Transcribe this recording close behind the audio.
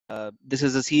This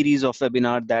is a series of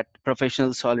webinar that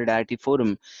Professional Solidarity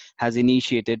Forum has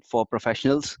initiated for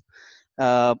professionals.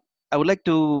 Uh, I would like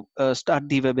to start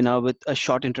the webinar with a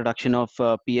short introduction of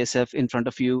PSF in front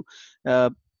of you. Uh,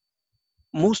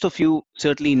 Most of you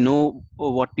certainly know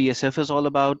what PSF is all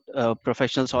about.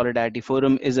 Professional Solidarity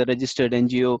Forum is a registered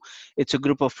NGO. It's a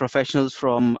group of professionals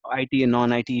from IT and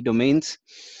non-IT domains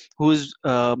who's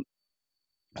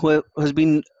who has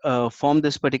been formed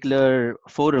this particular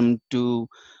forum to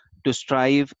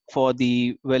strive for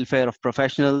the welfare of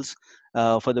professionals,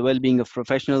 for the well-being of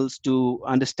professionals, to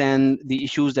understand the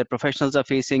issues that professionals are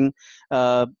facing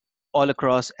uh, all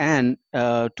across, and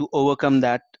to overcome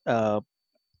that.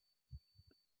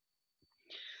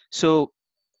 So,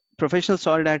 Professional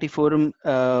Solidarity Forum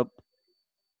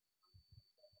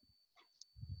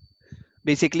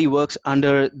basically works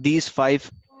under these five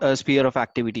sphere of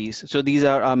activities. So these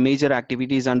are our major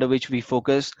activities under which we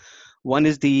focus. One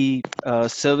is the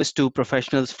service to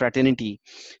professionals fraternity.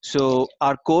 So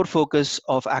our core focus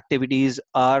of activities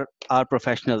are our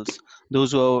professionals,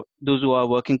 those who are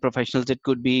working professionals. It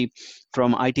could be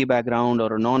from IT background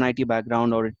or a non-IT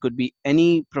background, or it could be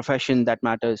any profession that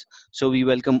matters. So we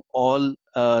welcome all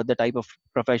the type of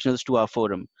professionals to our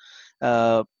forum.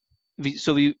 Uh,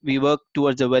 we work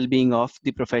towards the well-being of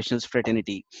the professionals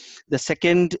fraternity. The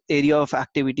second area of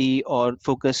activity or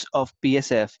focus of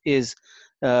PSF is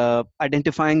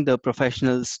identifying the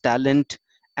professionals talent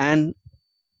and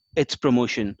its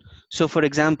promotion. So for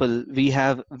example, we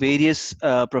have various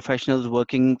professionals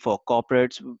working for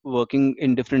corporates, working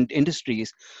in different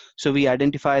industries. So we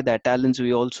identify their talents.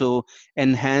 We also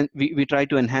we try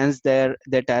to enhance their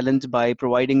talents by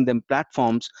providing them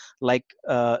platforms like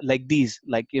these,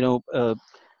 like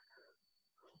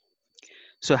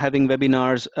so having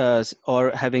webinars,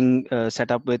 or having set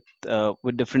up with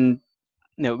different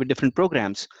with different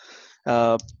programs.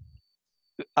 uh,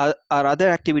 our other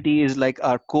activity is like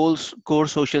our core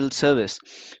social service.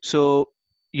 So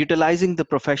utilizing the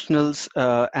professionals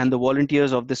and the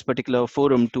volunteers of this particular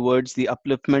forum towards the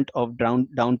upliftment of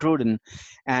downtrodden,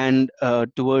 and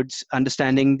towards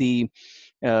understanding the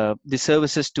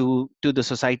services to the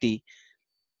society.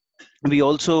 We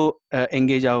also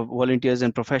engage our volunteers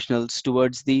and professionals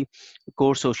towards the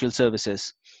core social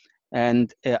services.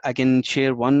 And I can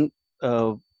share one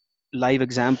uh, live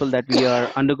example that we are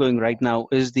undergoing right now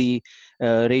is the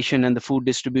ration and the food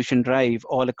distribution drive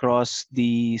all across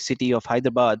the city of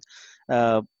Hyderabad,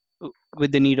 uh,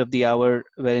 with the need of the hour,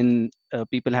 wherein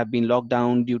people have been locked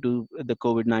down due to the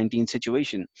COVID-19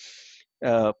 situation.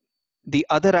 Uh, the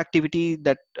other activity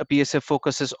that a PSF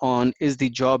focuses on is the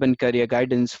job and career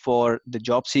guidance for the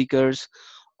job seekers,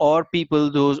 or people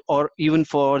those, or even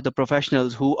for the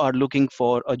professionals who are looking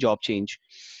for a job change.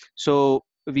 So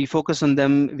we focus on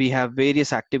them. We have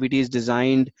various activities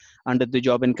designed under the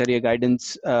job and career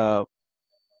guidance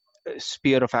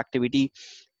sphere of activity,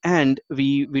 and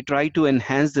we try to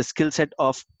enhance the skill set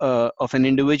of an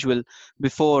individual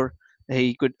before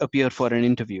he could appear for an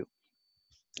interview.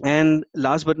 And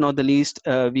last but not the least,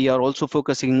 we are also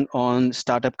focusing on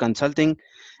startup consulting.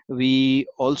 We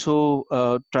also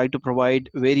try to provide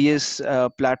various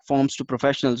platforms to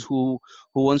professionals who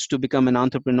wants to become an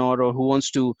entrepreneur, or who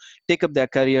wants to take up their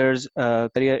career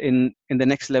in the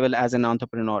next level as an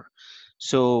entrepreneur.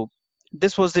 So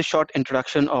this was the short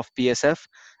introduction of PSF.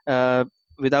 Uh,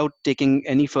 Without taking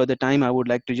any further time, I would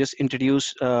like to just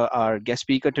introduce our guest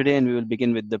speaker today, and we will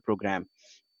begin with the program.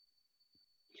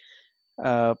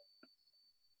 Uh,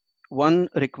 One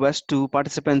request to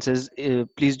participants is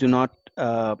please do not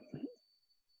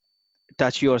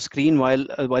touch your screen while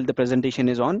the presentation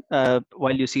is on.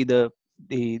 While you see the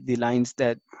lines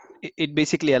that it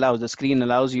basically allows, the screen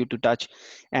allows you to touch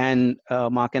and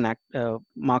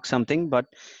mark something. But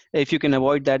if you can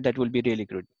avoid that, that will be really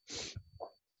good.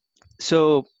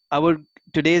 So our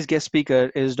today's guest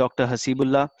speaker is Dr.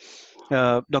 Haseebullah,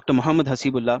 Dr. Mohammed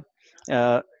Haseebullah.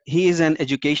 He is an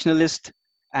educationalist,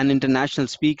 an international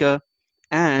speaker,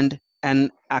 and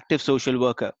an active social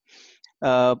worker.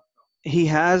 Uh, he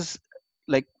has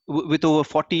with over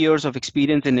 40 years of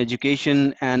experience in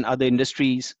education and other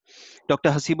industries.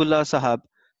 Dr. Haseebullah Sahab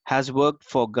has worked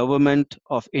for government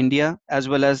of India as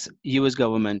well as US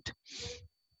government.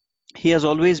 He has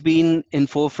always been in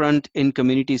forefront in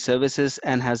community services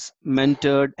and has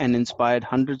mentored and inspired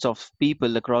hundreds of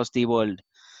people across the world.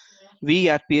 We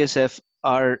at PSF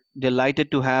are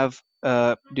delighted to have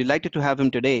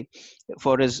him today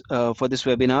for this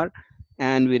webinar,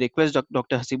 and we request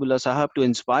Dr. Haseebullah Sahab to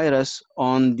inspire us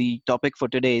on the topic for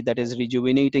today, that is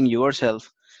rejuvenating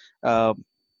yourself. Uh,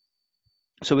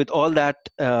 so with all that,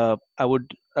 I would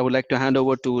like to hand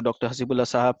over to Dr. Haseebullah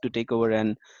Sahab to take over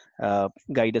and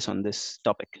guide us on this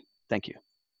topic. Thank you.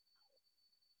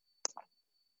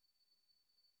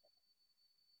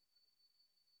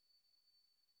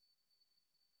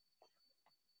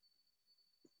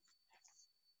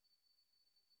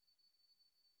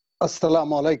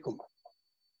 Assalamu alaikum.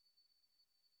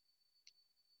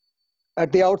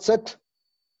 At the outset,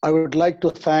 I would like to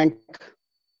thank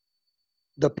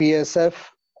the PSF.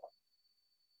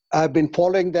 I've been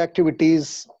following the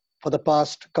activities for the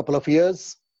past couple of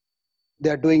years.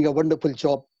 They're doing a wonderful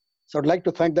job. So I'd like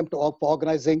to thank them for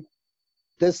organizing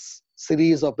this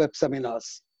series of web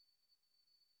seminars.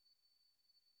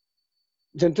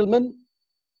 Gentlemen,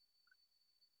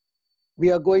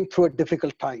 we are going through a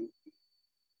difficult time.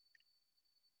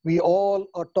 We all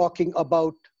are talking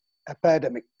about a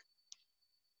pandemic.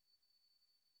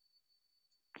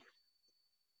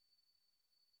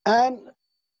 And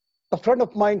a friend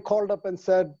of mine called up and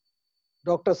said,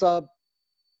 Dr. Saab,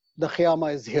 the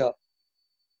Qiyamah is here.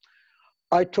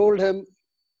 I told him,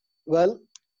 well,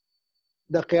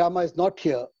 the Qiyamah is not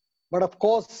here. But of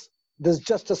course, there's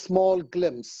just a small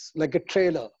glimpse, like a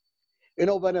trailer. You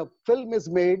know, when a film is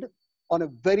made on a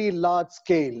very large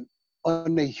scale,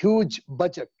 on a huge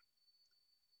budget,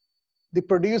 the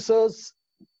producers,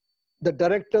 the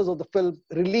directors of the film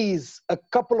release a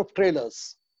couple of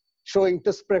trailers showing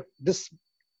this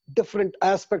different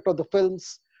aspect of the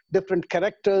films, different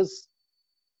characters,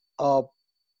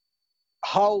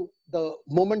 how the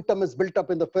momentum is built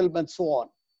up in the film and so on.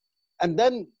 And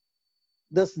then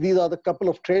these are the couple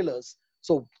of trailers.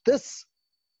 So this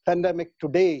pandemic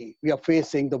today we are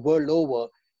facing the world over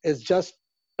is just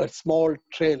a small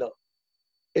trailer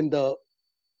in the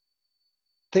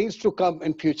things to come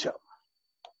in future.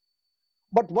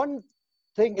 But one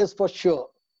thing is for sure,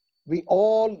 we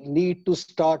all need to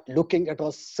start looking at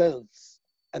ourselves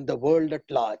and the world at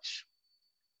large.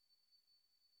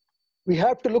 We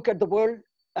have to look at the world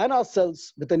and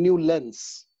ourselves with a new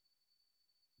lens.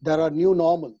 There are new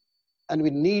normal, and we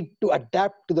need to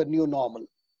adapt to the new normal.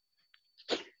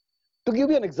 To give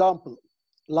you an example,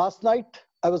 last night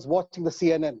I was watching the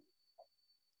CNN,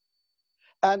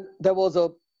 and there was a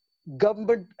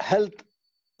government health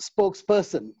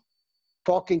spokesperson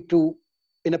talking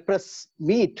in a press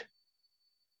meet.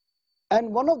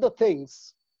 And one of the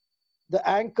things the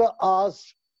anchor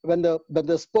asked when the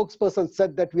spokesperson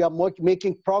said that we are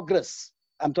making progress,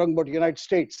 I'm talking about the United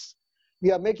States,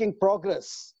 we are making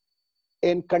progress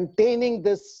in containing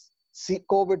this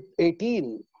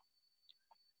COVID-18.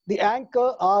 The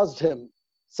anchor asked him,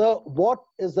 sir, what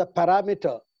is the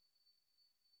parameter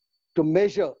to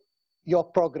measure your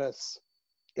progress?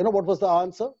 You know what was the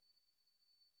answer?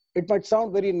 It might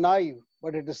sound very naive,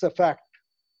 but it is a fact.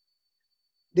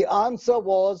 The answer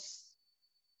was,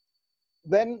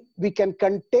 when we can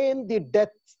contain the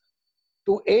deaths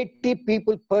to 80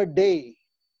 people per day,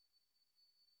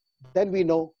 then we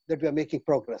know that we are making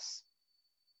progress.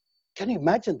 Can you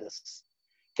imagine this?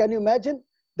 Can you imagine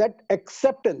that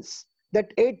acceptance,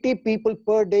 that 80 people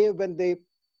per day, when they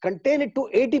contain it to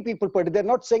 80 people per day, they're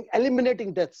not saying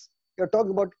eliminating deaths, you're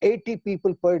talking about 80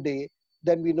 people per day,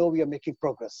 then we know we are making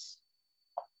progress.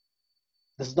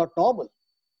 This is not normal,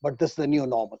 but this is the new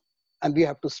normal. And we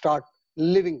have to start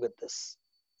living with this.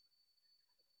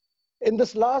 In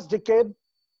this last decade,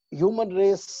 human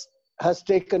race has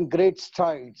taken great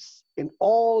strides in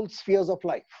all spheres of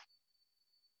life.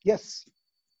 Yes,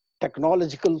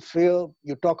 technological sphere,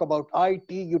 you talk about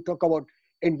IT, you talk about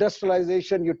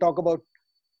industrialization, you talk about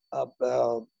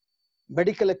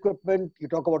medical equipment, you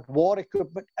talk about war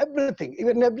equipment, everything,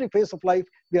 even in every phase of life,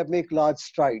 we have made large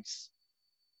strides.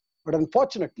 But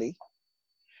unfortunately,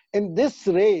 in this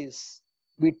race,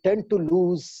 we tend to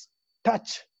lose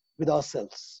touch with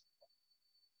ourselves.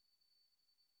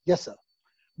 Yes, sir.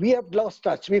 We have lost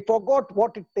touch. We forgot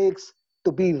what it takes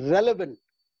to be relevant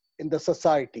in the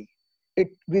society.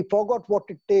 We forgot what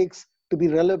it takes to be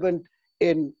relevant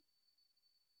in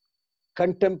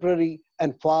contemporary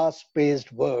and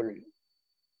fast-paced world.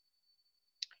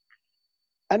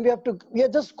 And we are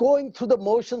just going through the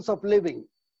motions of living.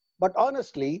 But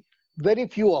honestly, very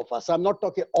few of us, I'm not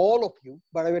talking all of you,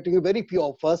 but I'm talking very few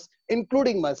of us,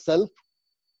 including myself,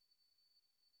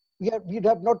 we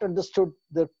have not understood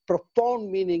the profound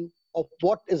meaning of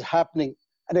what is happening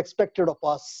and expected of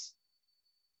us,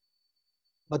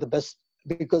 but the best,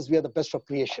 because we are the best of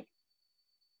creation.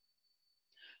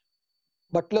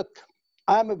 But look,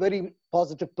 I'm a very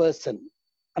positive person,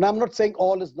 and I'm not saying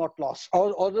all is not lost.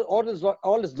 All is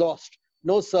lost.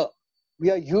 No, sir. We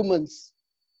are humans.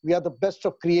 We are the best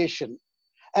of creation,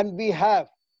 and we are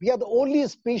the only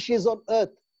species on earth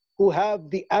who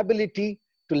have the ability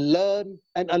to learn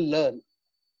and unlearn,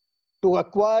 to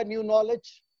acquire new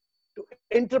knowledge to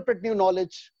interpret new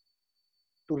knowledge,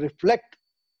 to reflect,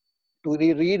 to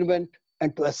reinvent,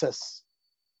 and to assess.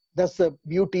 That's the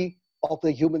beauty of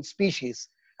the human species,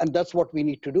 and that's what we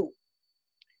need to do.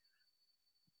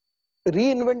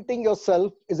 Reinventing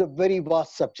yourself is a very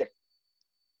vast subject.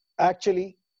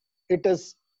 Actually, it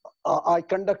is. I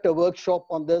conduct a workshop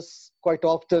on this quite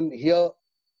often here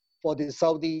for the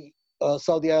Saudi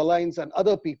Airlines and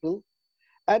other people.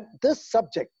 And this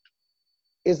subject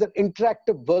is an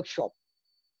interactive workshop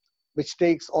which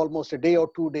takes almost a day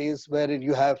or 2 days, wherein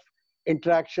you have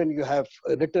interaction, you have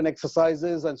written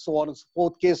exercises, and so on and so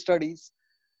forth, case studies.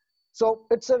 So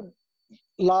it's a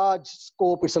large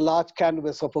scope, it's a large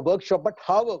canvas of a workshop. But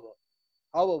however,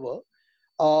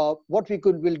 what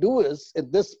will do is, in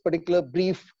this particular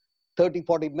brief 30,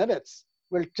 40 minutes,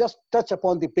 we'll just touch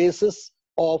upon the basis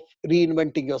of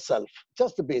reinventing yourself,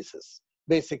 just the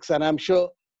basics, and I'm sure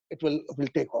it will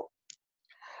take off.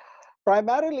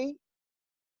 Primarily,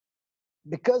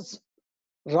 because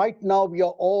right now we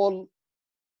are all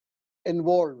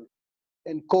involved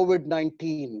in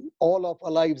COVID-19, all of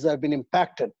our lives have been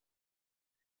impacted.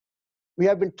 We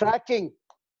have been tracking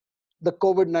the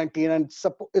COVID-19, and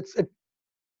it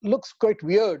looks quite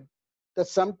weird that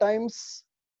sometimes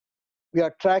we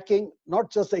are tracking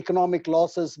not just the economic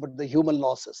losses, but the human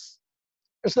losses.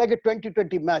 It's like a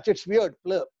 2020 match. It's weird,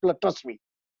 trust me.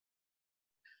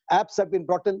 Apps have been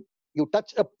brought in. You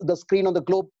touch up the screen on the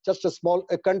globe, just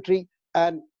a country,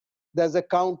 and there's a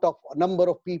count of a number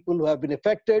of people who have been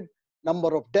affected,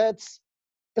 number of deaths.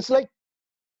 It's like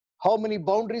how many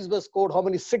boundaries were scored, how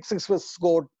many sixes were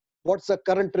scored, what's the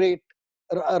current rate,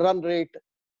 run rate,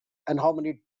 and how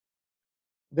many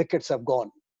wickets have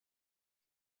gone.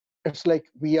 It's like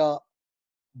we are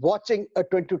watching a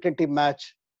 2020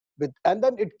 match and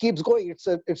then it keeps going. It's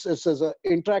an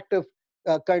interactive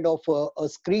kind of a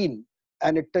screen,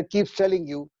 and it keeps telling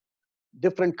you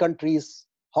different countries,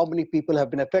 how many people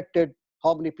have been affected,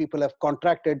 how many people have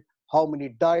contracted, how many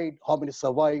died, how many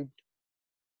survived.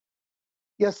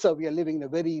 Yes, sir, we are living in a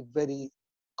very, very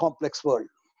complex world.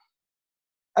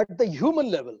 At the human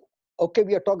level, okay,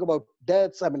 we are talking about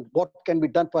deaths. I mean, what can be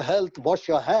done for health? Wash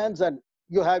your hands, and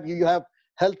you have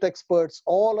health experts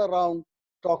all around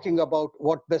talking about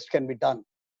what best can be done.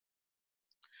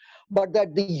 But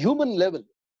at the human level,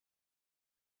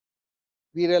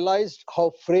 we realized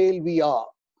how frail we are.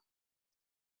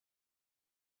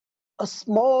 A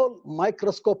small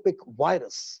microscopic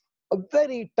virus, a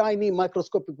very tiny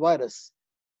microscopic virus,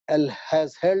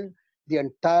 has held the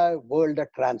entire world at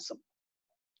ransom.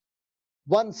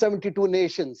 172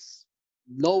 nations,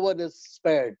 no one is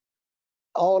spared.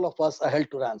 All of us are held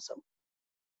to ransom.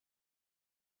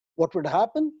 What would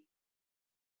happen?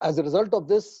 As a result of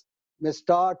this, we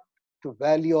start to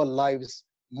value our lives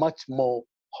much more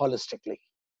holistically.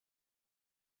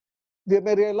 We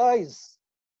may realize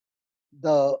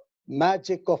the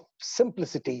magic of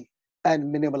simplicity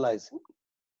and minimalizing.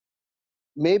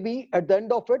 Maybe at the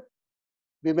end of it,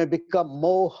 we may become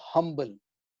more humble,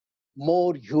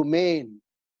 more humane,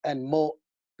 and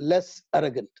less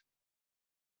arrogant.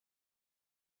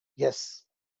 Yes,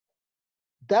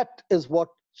 that is what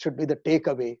should be the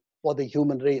takeaway for the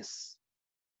human race.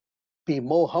 Be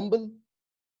more humble,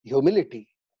 humility,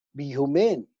 be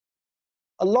humane.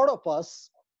 A lot of us,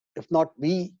 if not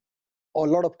we, or a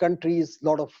lot of countries, a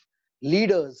lot of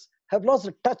leaders have lost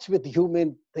touch with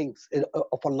human things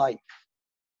of a life.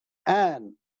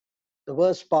 And the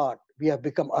worst part, we have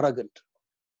become arrogant.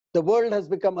 The world has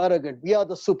become arrogant. We are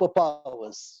the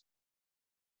superpowers.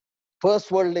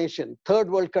 First world nation, third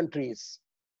world countries.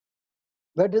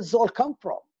 Where does this all come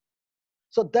from?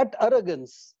 So that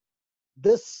arrogance,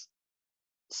 this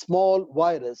small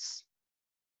virus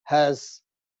has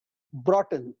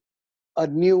brought in a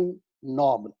new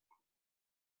normal.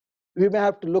 We may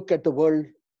have to look at the world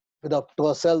to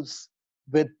ourselves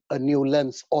with a new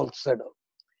lens altogether.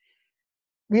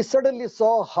 We suddenly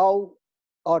saw how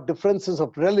our differences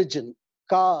of religion,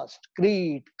 caste,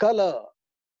 creed, color,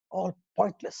 all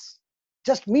pointless,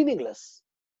 just meaningless,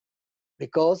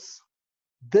 because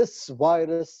this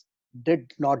virus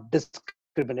did not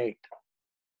discriminate.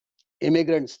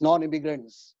 Immigrants,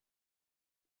 non-immigrants,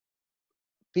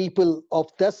 people of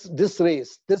this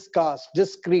race, this caste,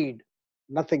 this creed,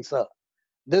 nothing, sir.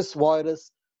 This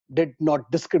virus did not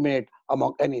discriminate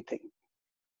among anything.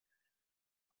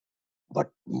 But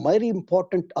very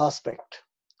important aspect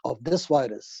of this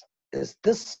virus is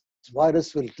this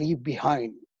virus will leave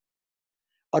behind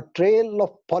a trail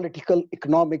of political,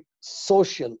 economic,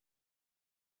 social,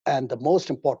 and the most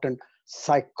important,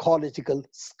 psychological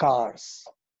scars.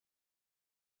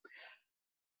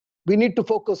 We need to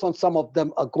focus on some of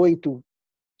them are going to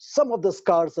Some of the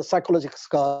scars, the psychological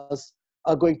scars,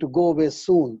 are going to go away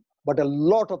soon, but a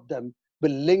lot of them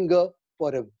will linger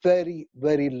for a very,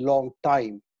 very long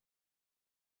time.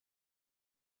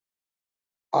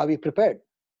 Are we prepared?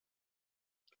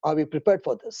 Are we prepared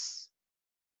for this?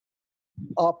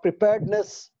 Our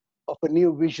preparedness of a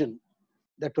new vision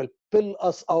that will pull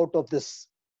us out of this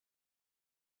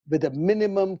with a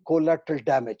minimum collateral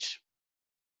damage.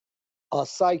 Our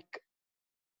psyche,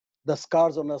 the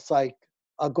scars on our psyche,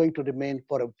 are going to remain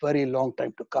for a very long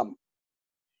time to come.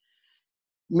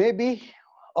 Maybe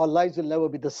our lives will never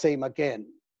be the same again.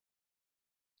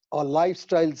 Our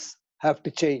lifestyles have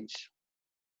to change.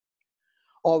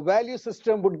 Our value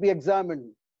system would be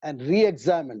examined and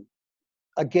re-examined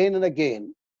again and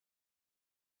again.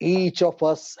 Each of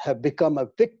us have become a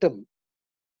victim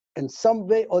in some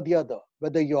way or the other,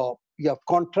 whether you have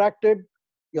contracted,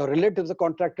 your relatives are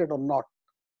contracted or not.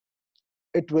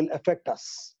 It will affect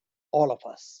us, all of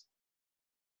us.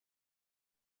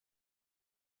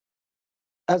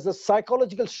 As the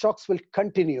psychological shocks will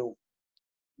continue,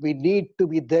 we need to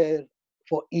be there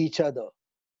for each other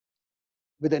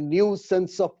with a new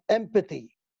sense of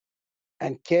empathy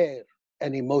and care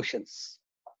and emotions.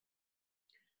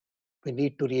 We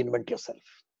need to reinvent yourself.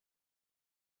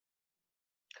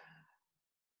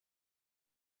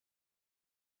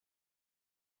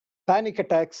 Panic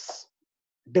attacks,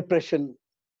 depression,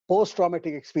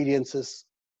 post-traumatic experiences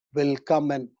will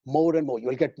come and more. You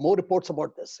will get more reports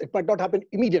about this. It might not happen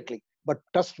immediately, but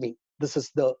trust me, this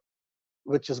is the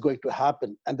which is going to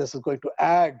happen. And this is going to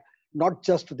add not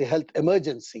just to the health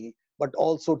emergency, but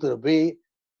also to the way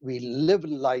we live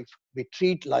life, we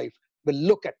treat life, we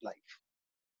look at life.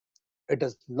 It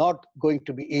is not going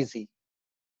to be easy.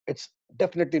 It's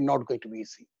definitely not going to be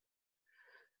easy.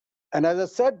 And as I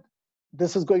said,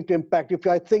 this is going to impact. If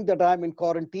I think that I'm in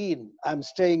quarantine, I'm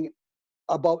staying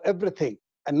above everything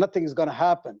and nothing is going to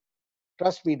happen,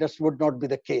 trust me, that would not be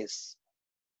the case.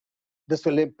 This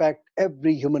will impact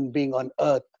every human being on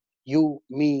earth, you,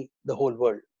 me, the whole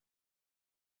world.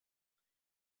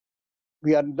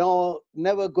 We are now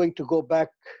never going to go back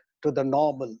to the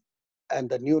normal, and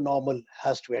the new normal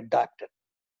has to be adapted.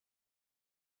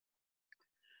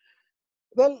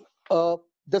 Well,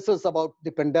 this is about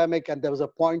the pandemic, and there was a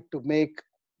point to make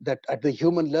that at the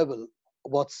human level,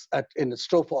 what's in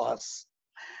store for us.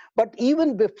 But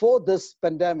even before this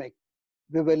pandemic,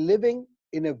 we were living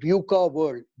in a VUCA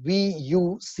world,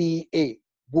 VUCA,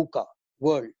 VUCA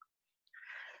world.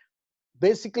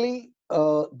 Basically,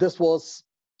 this was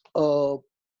a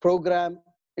program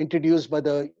introduced by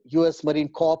the US Marine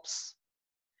Corps,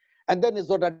 and then it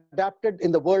got adapted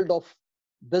in the world of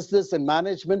business and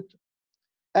management.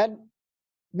 And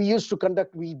we used to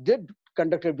conduct, we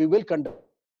will conduct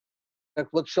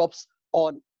workshops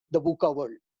on the VUCA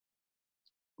world.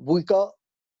 VUCA.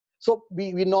 So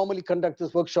we normally conduct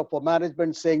this workshop for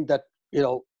management, saying that,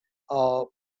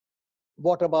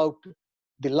 what about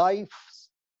the life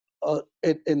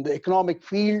in the economic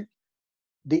field,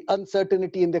 the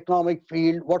uncertainty in the economic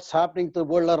field, what's happening to the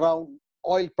world around,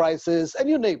 oil prices, and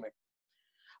you name it.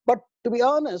 But to be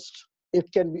honest,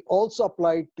 it can be also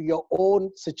applied to your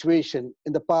own situation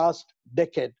in the past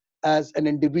decade as an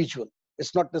individual.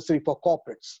 It's not necessary for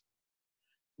corporates.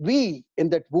 We in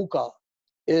that VUCA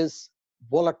is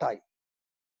volatile.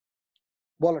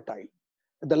 Volatile.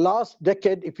 In the last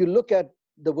decade, if you look at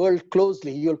the world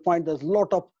closely, you'll find there's a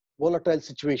lot of volatile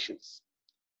situations.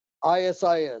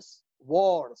 ISIS,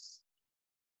 wars,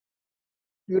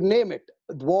 you name it,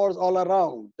 wars all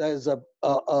around. There's a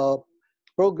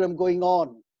program going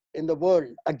on in the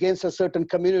world against a certain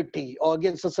community or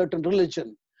against a certain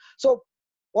religion. So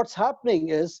what's happening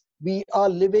is we are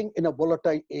living in a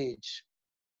volatile age,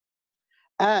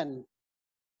 and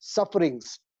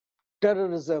sufferings,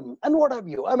 terrorism, and what have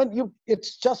you. I mean,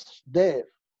 it's just there.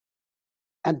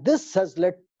 And this has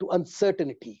led to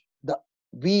uncertainty. The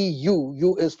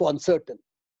U is for uncertain.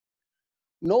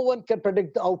 No one can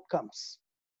predict the outcomes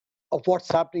of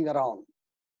what's happening around.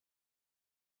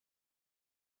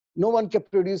 No one can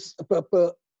predict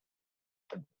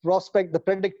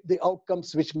the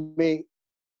outcomes which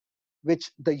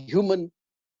the human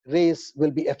race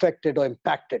will be affected or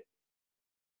impacted.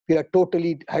 We are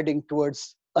totally heading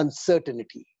towards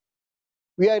uncertainty.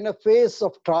 We are in a phase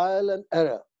of trial and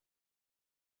error.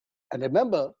 And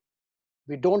remember,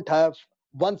 we don't have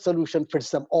one solution fits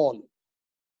them all.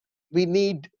 We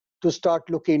need to start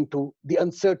looking into the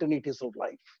uncertainties of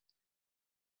life.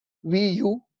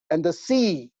 VU and the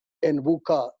C in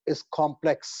VUCA is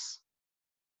complex.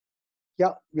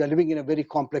 Yeah, we are living in a very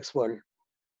complex world.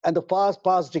 And the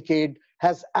past decade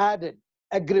has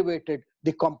aggravated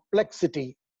the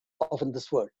complexity of in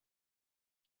this world.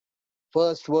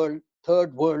 first world,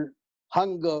 third world,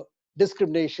 hunger,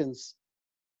 discriminations.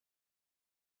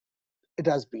 It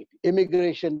has been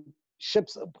immigration,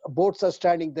 ships, boats are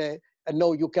standing there, and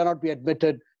no, you cannot be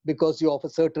admitted because you're of a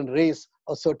certain race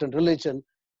or certain religion.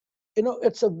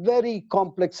 It's a very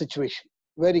complex situation,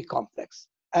 very complex.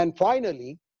 And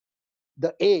finally,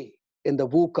 the A in the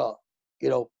VUCA,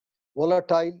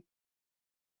 volatile,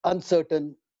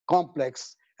 uncertain,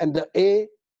 complex, and the A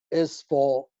is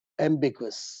for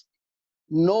ambiguous.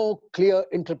 No clear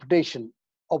interpretation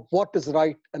of what is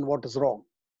right and what is wrong.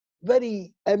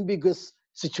 Very ambiguous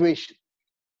situation.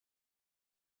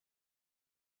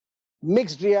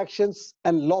 Mixed reactions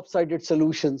and lopsided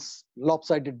solutions,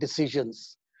 lopsided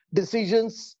decisions.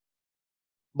 Decisions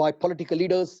by political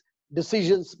leaders,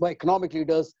 decisions by economic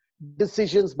leaders,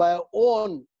 decisions by our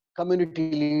own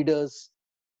community leaders,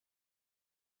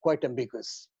 quite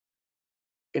ambiguous.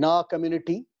 In our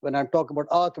community, when I'm talking about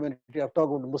our community, I'm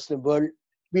talking about the Muslim world,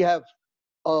 we have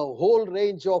a whole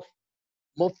range of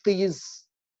muftis,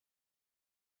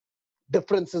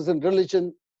 differences in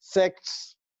religion,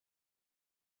 sects.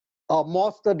 Our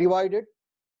mosques are divided,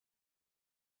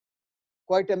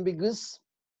 quite ambiguous.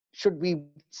 Should we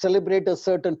celebrate a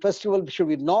certain festival? Should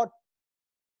we not?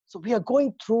 So we are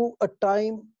going through a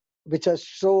time which has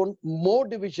shown more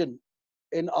division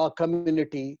in our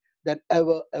community than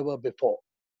ever before.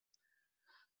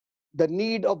 The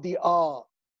need of the hour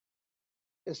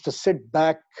is to sit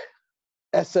back,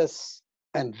 assess,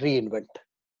 and reinvent.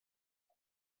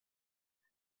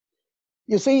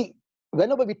 You see,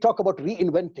 whenever we talk about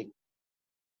reinventing,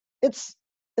 it's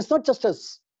not just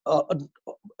as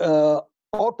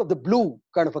out of the blue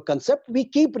kind of a concept. We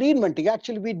keep reinventing.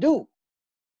 Actually, we do.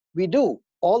 We do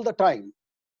all the time.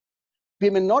 We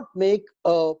may not make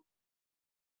an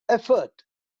effort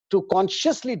to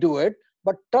consciously do it,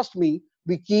 but trust me,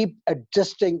 we keep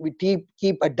adjusting, we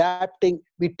keep adapting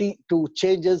to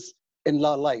changes in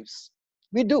our lives.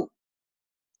 We do.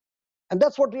 And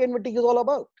that's what reinventing is all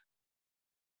about.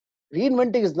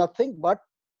 Reinventing is nothing but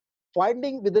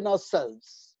finding within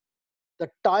ourselves the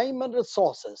time and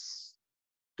resources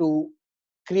to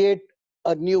create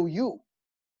a new you.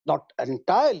 Not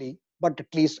entirely, but at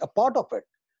least a part of it,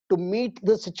 to meet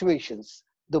the situations,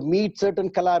 to meet certain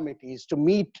calamities,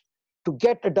 to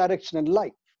get a direction in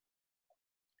life.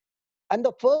 And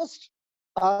the first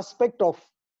aspect of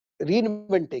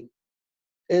reinventing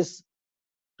is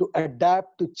to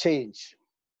adapt to change.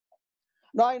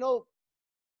 Now, I know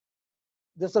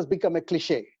this has become a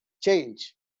cliche,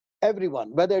 change.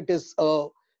 Everyone, whether it is a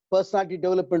personality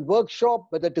development workshop,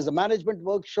 whether it is a management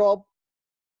workshop,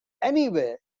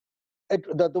 anywhere,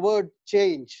 the word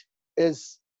change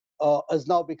has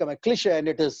now become a cliche, and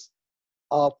it is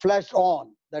flashed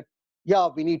on that, yeah,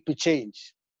 we need to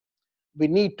change. We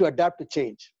need to adapt to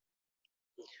change.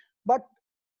 But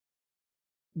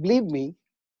believe me,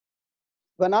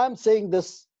 when I'm saying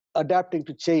this, adapting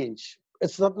to change,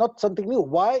 it's not something new.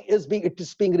 Why is it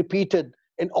is being repeated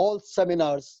in all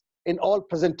seminars, in all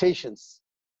presentations?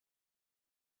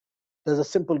 There's a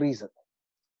simple reason.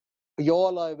 You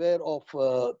all are aware of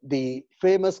the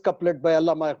famous couplet by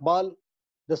Allama Iqbal.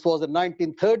 This was in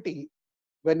 1930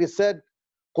 when he said,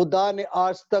 "Khuda ne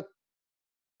aaj tak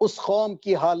us qaum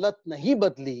ki halat nahi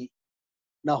badli,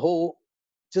 na ho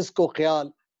jisko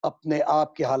khayal apne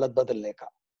aap ki halat badalne ka."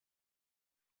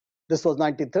 This was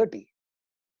 1930.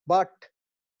 But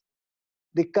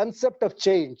the concept of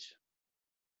change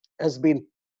has been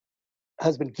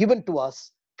given to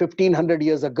us 1500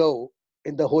 years ago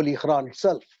in the Holy Quran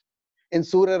itself. In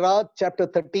Surah Ra'd, chapter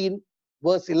 13,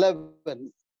 verse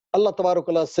 11, Allah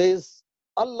Tabarakalla says,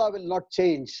 Allah will not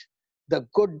change the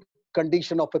good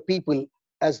condition of a people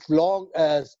as long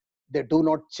as they do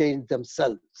not change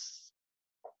themselves.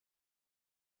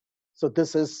 So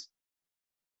this is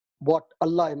what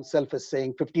Allah himself is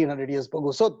saying 1500 years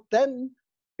ago. So then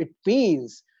it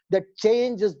means that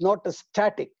change is not a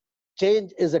static.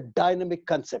 Change is a dynamic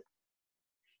concept.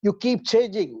 You keep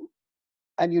changing,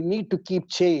 and you need to keep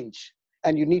change,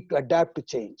 and you need to adapt to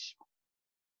change.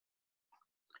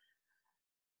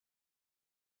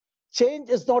 Change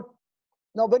is not,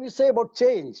 now when you say about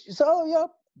change, you say, oh yeah,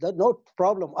 there's no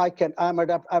problem. I'm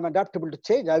adaptable to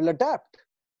change. I will adapt.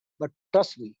 But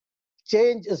trust me,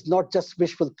 change is not just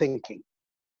wishful thinking.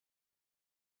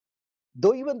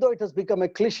 Even though it has become a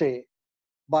cliche,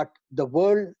 but the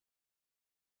world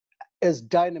is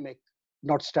dynamic,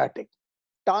 not static.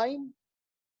 Time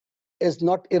is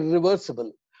not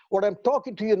irreversible. What I'm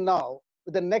talking to you now,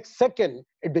 with the next second,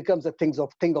 it becomes a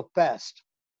thing of past.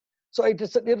 So it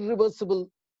is an irreversible,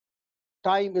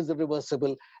 time is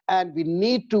irreversible, and we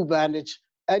need to manage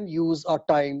and use our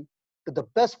time to the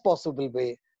best possible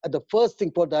way And the first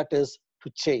thing for that is to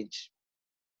change.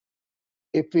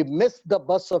 If we miss the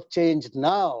bus of change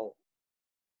now,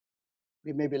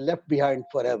 we may be left behind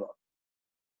forever.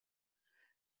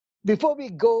 Before we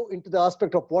go into the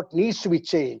aspect of what needs to be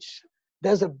changed,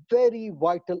 there's a very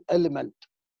vital element.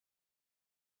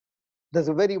 There's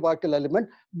a very vital element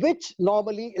which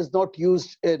normally is not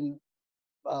used in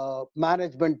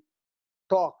management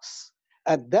talks,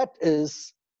 and that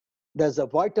is there's a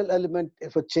vital element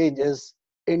if a change is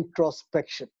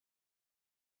introspection.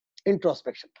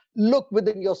 Introspection. Look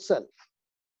within yourself.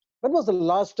 When was the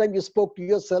last time you spoke to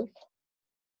yourself?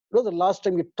 When was the last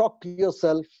time you talked to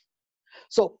yourself?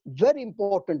 So very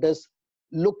important is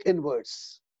look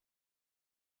inwards.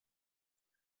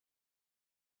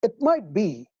 It might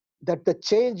be that the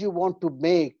change you want to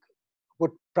make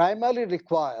would primarily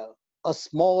require a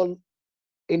small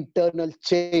internal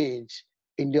change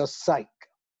in your psyche,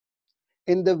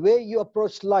 in the way you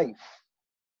approach life,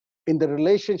 in the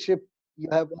relationship you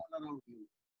have all around you.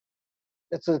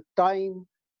 It's a time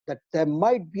that there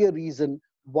might be a reason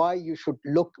why you should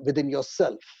look within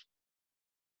yourself.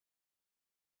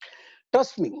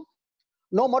 Trust me,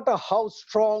 no matter how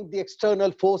strong the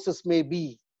external forces may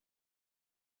be,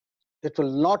 it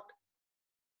will not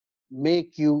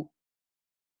make you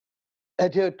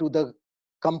adhere to the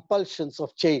compulsions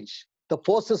of change. The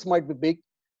forces might be big,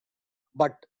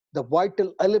 but the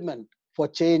vital element for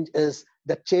change is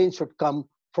that change should come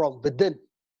from within.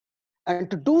 And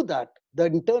to do that, the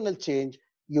internal change,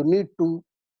 you need to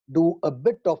do a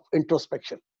bit of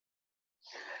introspection.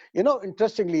 You know,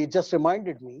 interestingly, it just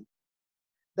reminded me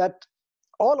that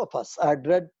all of us, I had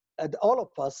read, all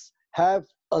of us have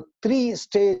a 3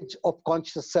 stage of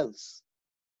conscious selves.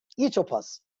 Each of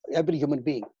us, every human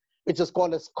being, which is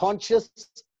called as conscious,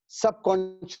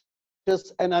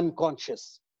 subconscious, and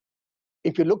unconscious.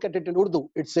 If you look at it in Urdu,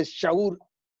 it says shaur,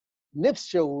 nifs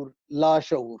shaur, la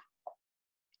shaur.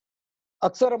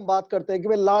 अक्सर हम बात करते हैं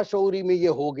कि ला शऊरी में ये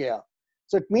हो गया.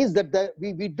 So it means that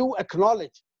we do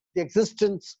acknowledge the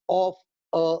existence of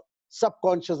a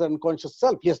subconscious and unconscious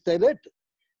self. Yes, there is.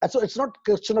 And so it's not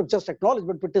a question of just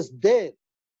acknowledgement, but it is there.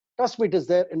 Trust me, it is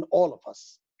there in all of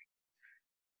us.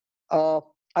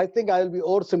 I think I will be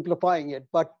oversimplifying it,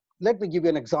 but let me give you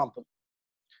an example.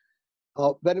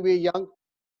 When we were young,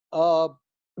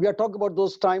 we are talking about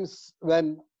those times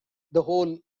when the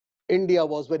whole India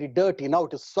was very dirty. Now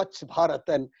it is Swachh Bharat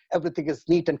and everything is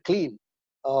neat and clean,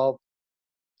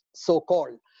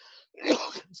 so-called.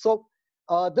 So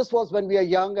this was when we were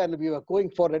young and we were going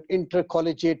for an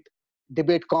intercollegiate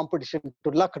debate competition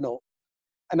to Lucknow.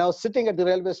 And I was sitting at the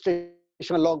railway station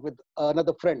along with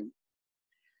another friend.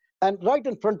 And right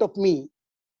in front of me,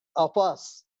 of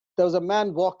us, there was a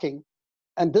man walking.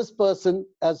 And this person,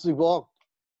 as we walked,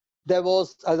 there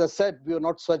was, as I said, we were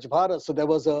not Swachh Bharat, so there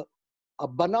was a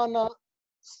banana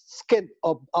skin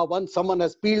of someone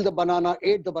has peeled the banana,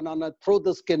 ate the banana, throw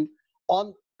the skin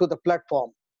onto the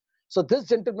platform. So this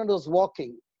gentleman was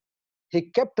walking. He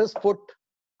kept his foot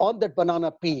on that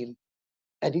banana peel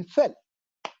and he fell.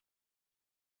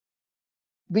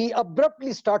 We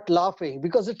abruptly start laughing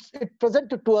because it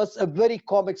presented to us a very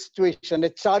comic situation, a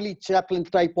Charlie Chaplin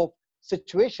type of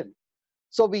situation.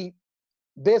 So we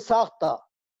besakta,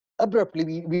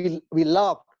 abruptly we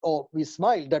laughed or we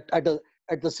smiled at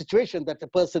the situation that the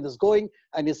person is going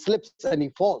and he slips and he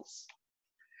falls.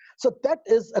 So that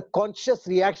is a conscious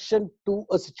reaction to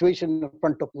a situation in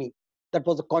front of me. That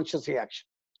was a conscious reaction.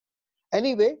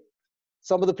 Anyway,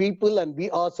 some of the people and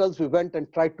we ourselves, we went and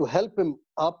tried to help him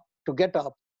up to get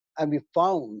up, and we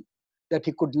found that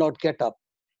he could not get up.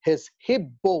 His hip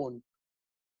bone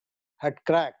had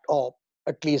cracked or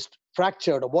at least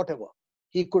fractured or whatever.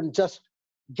 He couldn't just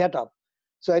get up.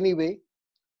 So anyway,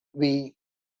 we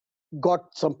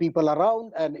got some people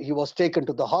around and he was taken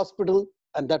to the hospital,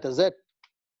 and that is it.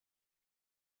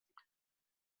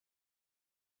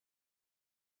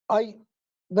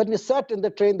 When we sat in the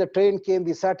train came,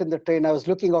 we sat in the train, I was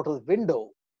looking out of the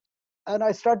window and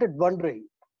I started wondering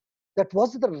that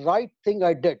was it the right thing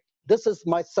I did? This is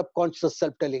my subconscious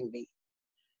self telling me.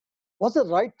 Was it the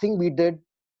right thing we did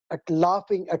at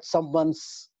laughing at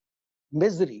someone's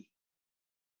misery?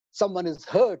 Someone is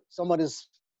hurt, someone is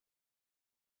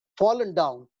fallen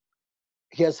down,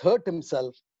 he has hurt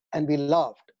himself, and we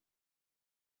laughed.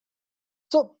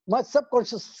 So my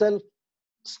subconscious self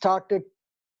started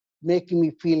making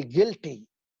me feel guilty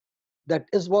that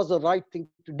this was the right thing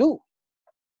to do.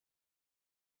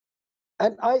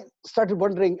 And I started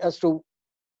wondering as to,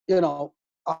 it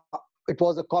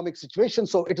was a comic situation,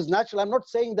 so it is natural. I'm not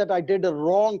saying that I did a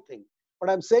wrong thing, but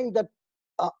I'm saying that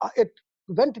it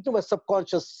went into my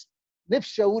subconscious, nif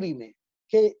shauri mein,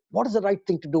 okay, what is the right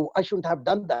thing to do? I shouldn't have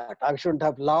done that. I shouldn't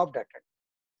have laughed at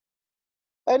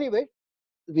it. Anyway,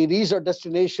 we reached our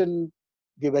destination,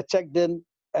 we were checked in,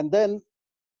 and then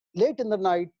late in the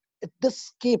night,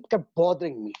 this kept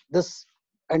bothering me. This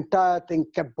entire thing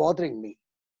kept bothering me.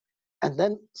 And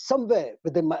then somewhere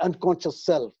within my unconscious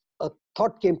self, a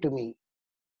thought came to me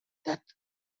that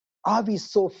are we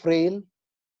so frail?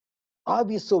 Are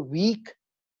we so weak?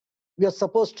 We are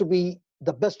supposed to be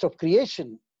the best of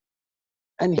creation.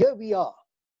 And here we are,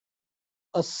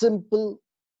 a simple,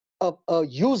 a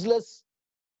useless,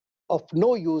 of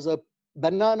no use, a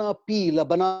banana peel, a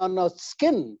banana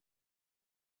skin.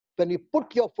 When you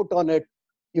put your foot on it,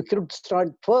 you couldn't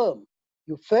stand firm.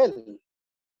 You fell.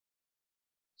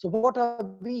 So what are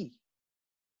we?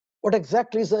 What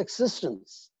exactly is our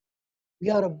existence? We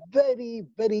are a very,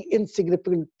 very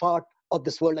insignificant part of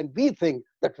this world, and we think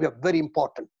that we are very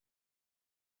important.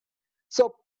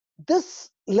 So this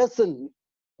lesson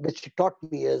which he taught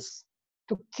me is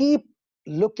to keep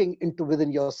looking into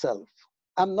within yourself.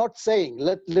 I'm not saying,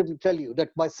 let me tell you, that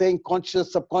by saying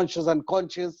conscious, subconscious,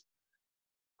 unconscious,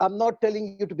 I'm not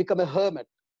telling you to become a hermit.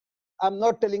 I'm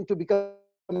not telling you to become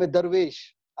a darvish.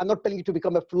 I'm not telling you to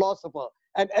become a philosopher.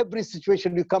 And every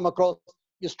situation you come across,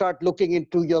 you start looking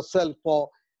into yourself for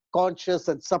conscious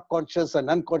and subconscious and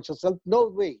unconscious self. No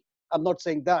way. I'm not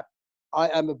saying that. I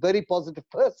am a very positive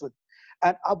person.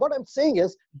 And what I'm saying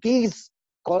is these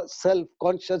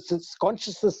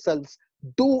consciousness cells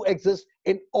do exist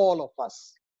in all of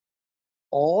us.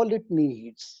 All it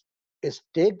needs is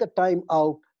take the time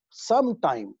out,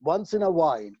 sometime, once in a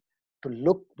while, to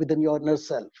look within your inner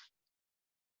self.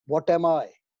 What am I?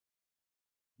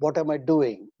 What am I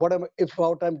doing? If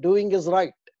what I'm doing is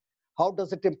right? How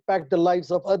does it impact the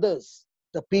lives of others,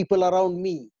 the people around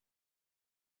me?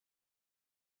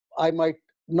 I might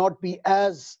not be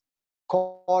as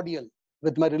cordial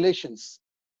with my relations.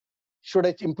 Should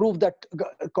I improve that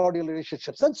cordial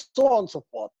relationships? And so on and so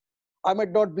forth. I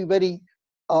might not be very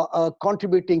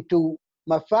contributing to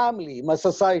my family, my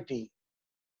society.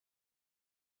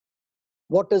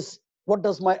 What does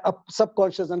my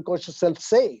subconscious, unconscious self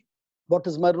say? What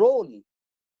is my role?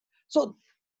 So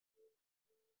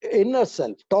inner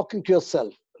self, talking to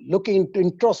yourself, looking into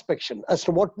introspection as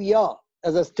to what we are,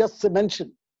 as I just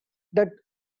mentioned, that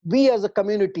we as a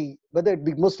community, whether it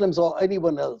be Muslims or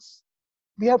anyone else,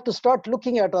 we have to start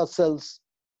looking at ourselves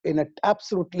in an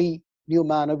absolutely new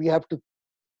manner. We have to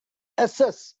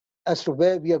assess as to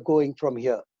where we are going from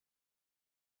here.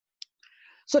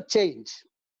 So change.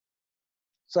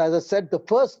 So as I said, the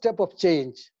first step of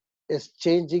change is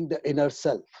changing the inner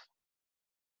self.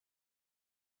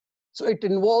 So it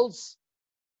involves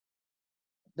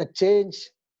the change,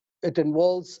 it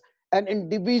involves an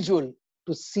individual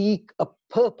to seek a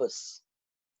purpose,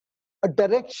 a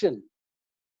direction,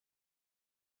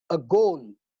 a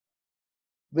goal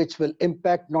which will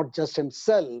impact not just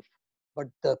himself, but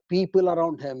the people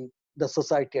around him, the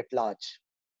society at large.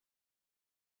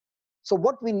 So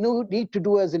what we need to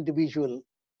do as individual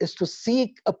is to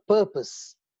seek a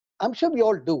purpose. I'm sure we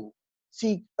all do,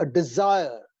 seek a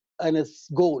desire and its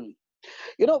goal.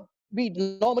 You know, we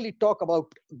normally talk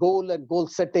about goal and goal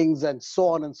settings and so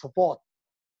on and so forth.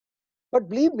 But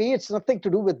believe me, it's nothing to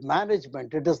do with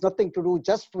management. It has nothing to do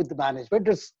just with the management.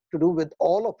 It's to do with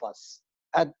all of us.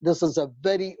 And this is a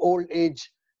very old age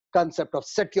concept of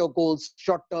set your goals,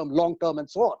 short term, long term, and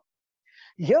so on.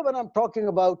 Here, when I'm talking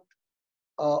about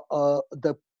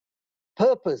the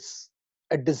purpose,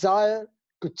 a desire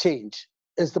to change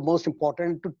is the most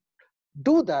important. To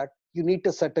do that, you need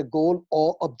to set a goal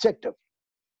or objective.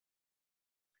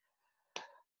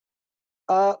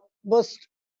 But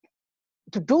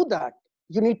to do that,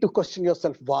 you need to question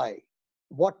yourself why.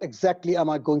 What exactly am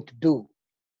I going to do?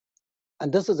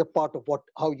 And this is a part of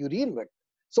how you reinvent.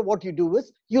 So what you do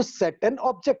is you set an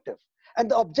objective.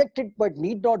 And the objective might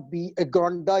need not be a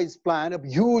grandiose plan, a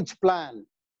huge plan.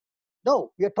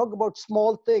 No, we are talking about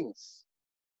small things.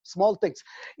 Small things.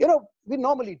 You know, we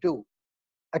normally do,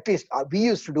 at least we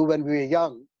used to do when we were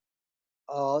young,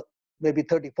 maybe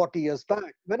 30, 40 years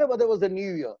back, whenever there was a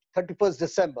new year, 31st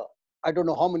December, I don't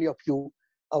know how many of you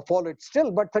follow it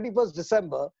still, but 31st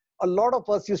December, a lot of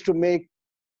us used to make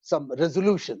some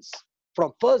resolutions.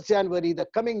 From 1st January, the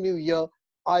coming new year,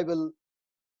 I'll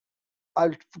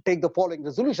take the following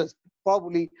resolutions.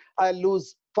 Probably I'll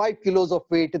lose 5 kilos of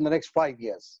weight in the next 5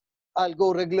 years. I'll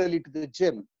go regularly to the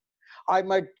gym. I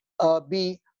might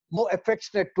be more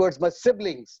affectionate towards my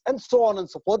siblings, and so on and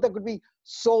so forth. There could be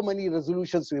so many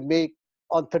resolutions we make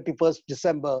on 31st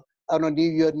December and on New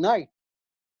Year night.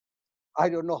 I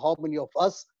don't know how many of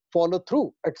us follow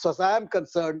through. As far as I am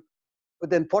concerned,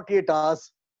 within 48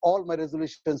 hours, all my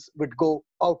resolutions would go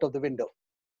out of the window.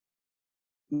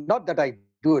 Not that I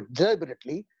do it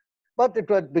deliberately, but it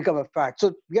would become a fact.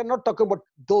 So we are not talking about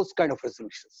those kind of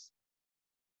resolutions,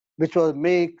 which are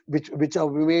made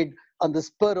on the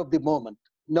spur of the moment.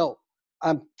 No,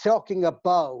 I'm talking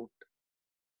about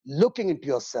looking into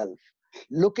yourself,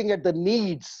 looking at the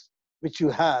needs which you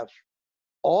have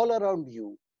all around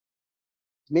you,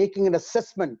 making an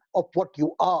assessment of what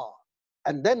you are,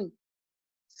 and then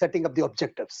setting up the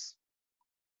objectives.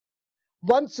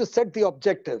 Once you set the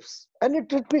objectives, and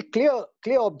it will be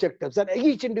clear objectives, and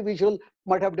each individual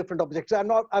might have different objectives.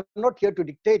 I'm not here to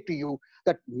dictate to you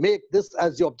that make this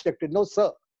as your objective. No,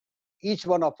 sir. Each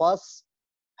one of us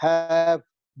have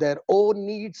their own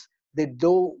needs. They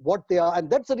know what they are, and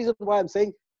that's the reason why I'm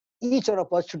saying each one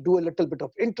of us should do a little bit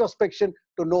of introspection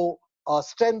to know our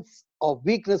strengths, our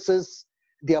weaknesses,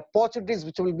 the opportunities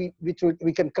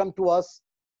we can come to us,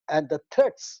 and the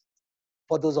threats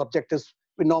for those objectives.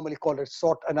 We normally call it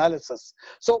SWOT analysis.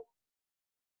 So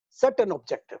set an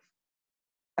objective.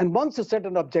 And once you set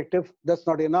an objective, that's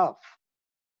not enough.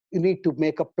 You need to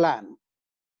make a plan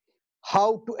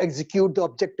how to execute the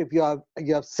objective you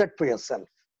have set for yourself.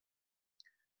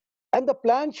 And the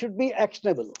plan should be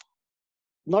actionable,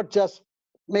 not just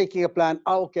making a plan.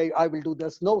 Oh, okay, I will do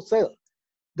this. No, sir.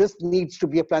 This needs to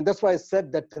be a plan. That's why I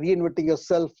said that reinventing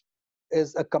yourself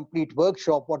is a complete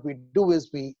workshop. What we do is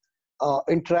we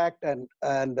interact and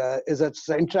is an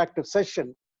interactive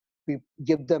session. We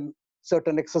give them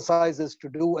certain exercises to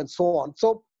do and so on.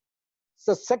 So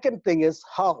the second thing is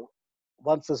how.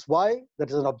 Once is why, that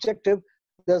is an objective.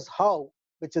 There's how,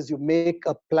 which is you make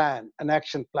a plan, an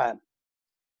action plan.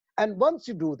 And once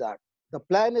you do that, the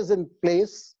plan is in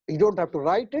place. You don't have to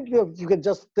write it. You can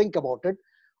just think about it.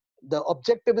 The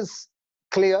objective is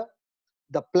clear.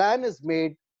 The plan is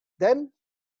made. Then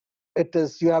it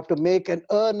is you have to make an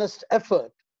earnest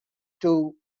effort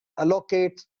to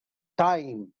allocate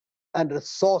time and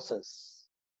resources.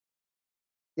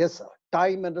 Yes, sir.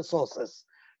 Time and resources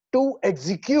to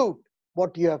execute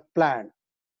what you have planned,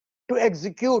 to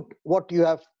execute what you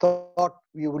have thought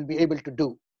you will be able to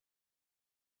do.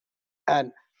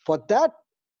 And for that,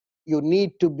 you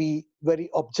need to be very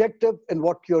objective in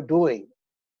what you're doing.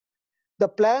 The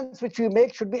plans which we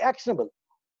make should be actionable.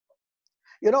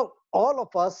 All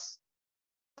of us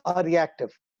are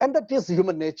reactive, and that is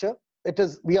human nature.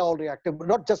 We are all reactive, but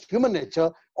not just human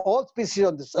nature. All species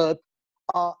on this earth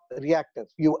are reactive.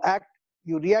 You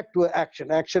react to an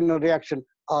action. Action and reaction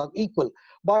are equal.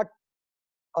 But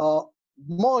uh,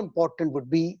 more important would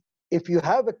be if you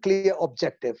have a clear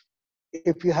objective,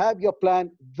 if you have your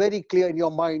plan very clear in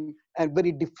your mind and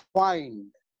very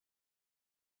defined,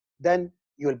 then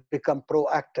you will become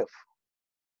proactive.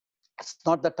 It's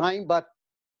not the time, but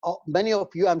many of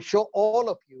you, I'm sure all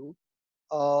of you,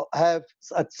 have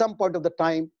at some point of the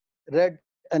time read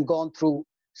and gone through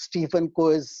Stephen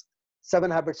Covey's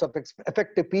 7 Habits of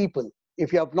Effective People.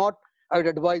 If you have not, I would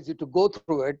advise you to go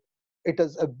through it. It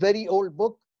is a very old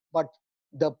book, but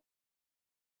the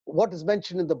what is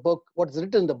mentioned in the book, what is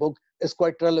written in the book, is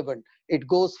quite relevant. It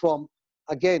goes from,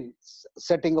 again,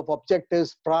 setting of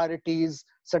objectives,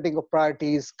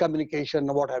 communication,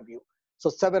 and what have you. So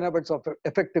 7 Habits of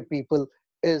Effective People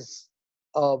is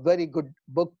a very good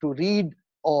book to read,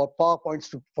 or PowerPoints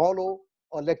to follow,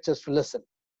 or lectures to listen.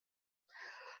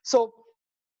 So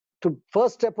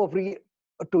first step to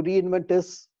reinvent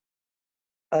is,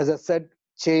 as I said,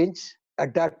 change,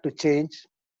 adapt to change,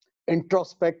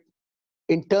 introspect,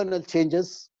 internal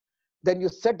changes. Then you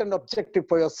set an objective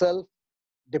for yourself,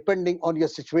 depending on your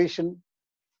situation,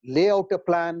 lay out a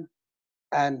plan,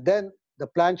 and then the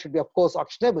plan should be, of course,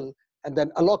 actionable, and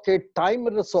then allocate time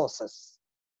and resources,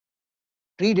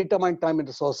 predetermined time and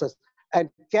resources, and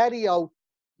carry out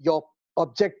your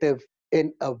objective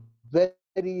in a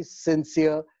very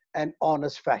sincere and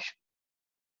honest fashion.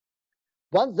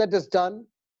 Once that is done,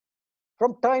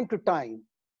 from time to time,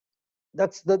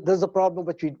 there's a problem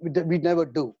which we never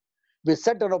do. We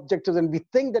set our objectives and we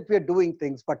think that we are doing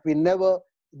things, but we never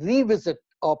revisit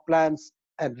our plans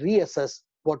and reassess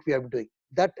what we are doing.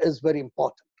 That is very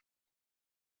important.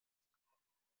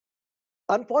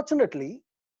 Unfortunately,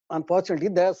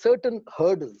 there are certain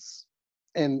hurdles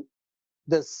in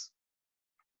this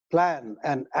plan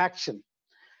and action.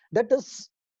 That is,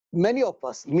 many of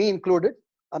us, me included,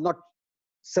 I'm not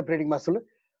separating myself,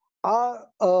 are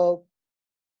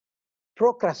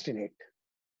procrastinate.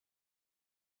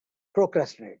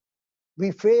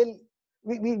 We fail,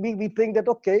 we think that,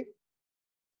 okay,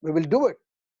 we will do it.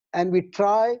 And we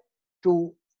try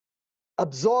to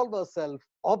absolve ourselves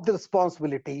of the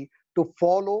responsibility to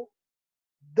follow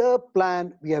the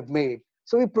plan we have made.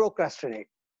 So we procrastinate.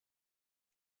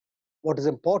 what is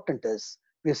important is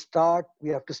we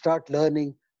have to start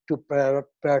learning to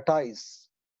prioritize.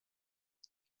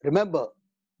 Remember,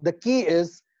 the key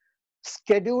is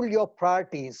schedule your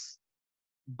priorities.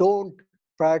 Don't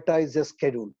prioritize your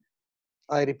schedule.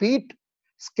 I repeat,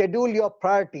 schedule your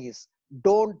priorities.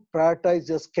 Don't prioritize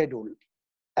your schedule.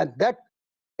 And that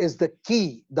is the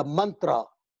key, the mantra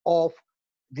of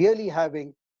really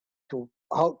having to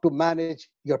how to manage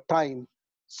your time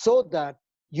so that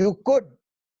you could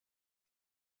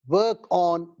work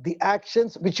on the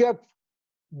actions which you have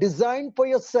designed for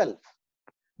yourself,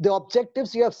 the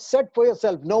objectives you have set for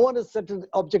yourself. No one has set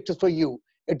objectives for you.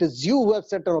 It is you who have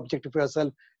set an objective for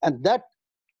yourself, and that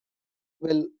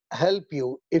will help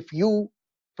you if you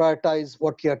prioritize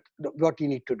what you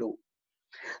need to do.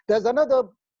 There's another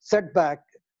setback,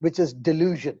 which is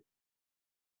delusion.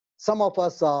 Some of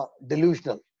us are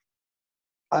delusional.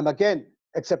 I'm again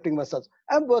accepting myself.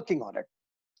 I'm working on it.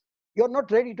 You're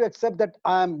not ready to accept that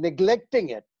I'm neglecting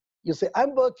it. You say,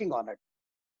 I'm working on it.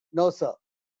 No, sir.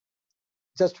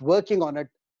 Just working on it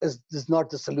is not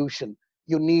the solution.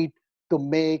 You need to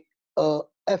make a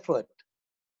effort,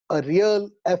 a real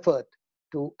effort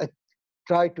to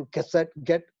try to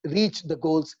reach the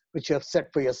goals which you have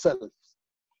set for yourself.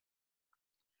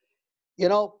 You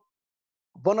know,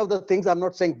 one of the things, I'm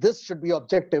not saying this should be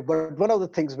objective, but one of the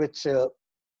things which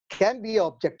can be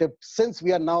objective, since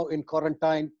we are now in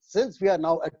quarantine, since we are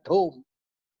now at home,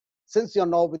 since you're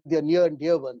now with your near and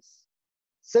dear ones,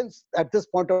 since at this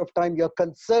point of time you're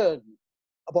concerned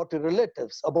about your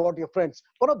relatives, about your friends,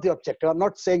 one of the objectives, I'm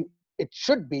not saying it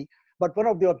should be, but one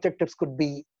of the objectives could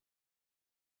be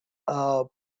uh,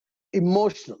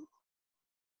 emotional.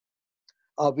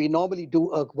 We normally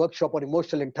do a workshop on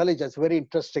emotional intelligence, very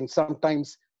interesting.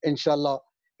 Sometimes, inshallah,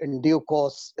 in due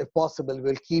course, if possible,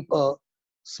 we'll keep a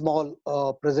small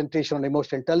presentation on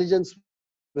emotional intelligence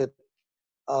with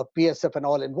PSF and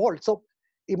all involved. So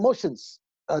emotions,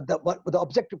 the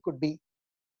objective could be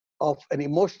of an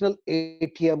emotional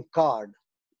ATM card.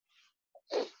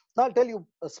 I'll tell you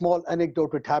a small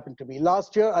anecdote which happened to me.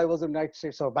 Last year, I was in the United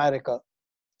States of America,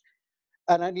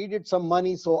 and I needed some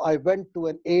money, so I went to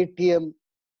an ATM,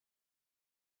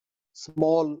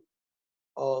 small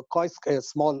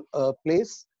small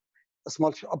place, a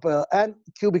small shop, and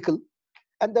cubicle.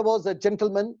 And there was a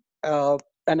gentleman, an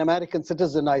American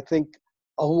citizen, I think,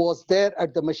 who was there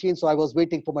at the machine. So I was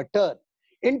waiting for my turn.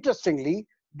 Interestingly,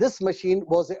 this machine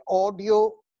was an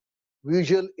audio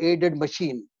visual aided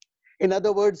machine. In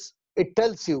other words, it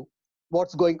tells you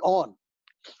what's going on.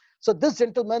 So this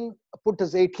gentleman put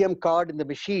his ATM card in the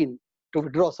machine to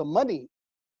withdraw some money,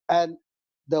 and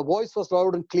the voice was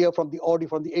loud and clear from the audio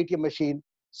from the ATM machine.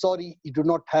 Sorry, you do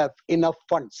not have enough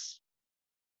funds.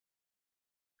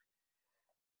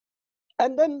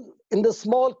 And then in the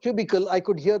small cubicle, I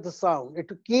could hear the sound. It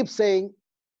keeps saying,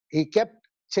 he kept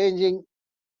changing,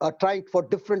 trying for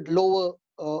different lower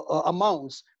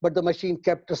amounts, but the machine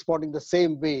kept responding the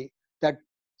same way, that,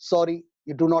 sorry,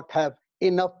 you do not have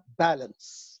enough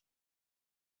balance.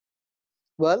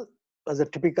 Well, as a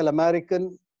typical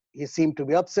American, he seemed to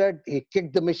be upset. He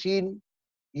kicked the machine,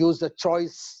 used the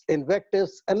choice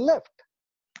invectives, and left.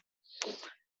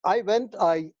 I went,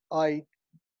 I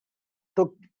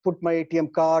put my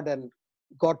ATM card and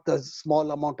got the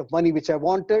small amount of money which I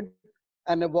wanted,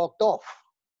 and I walked off.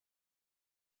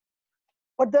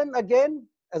 But then again,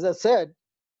 as I said,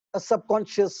 a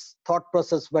subconscious thought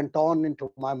process went on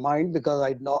into my mind, because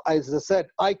I know, as I said,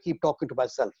 I keep talking to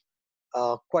myself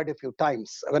quite a few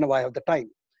times whenever I have the time.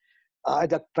 I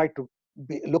just try to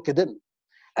look within.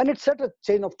 And it set a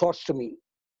chain of thoughts to me.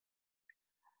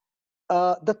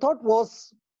 The thought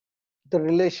was the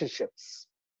relationships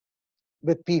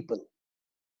with people,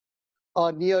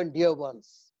 our near and dear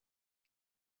ones.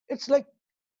 It's like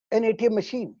an ATM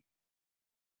machine.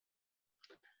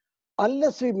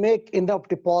 Unless we make enough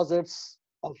deposits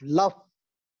of love,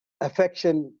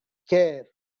 affection, care,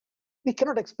 we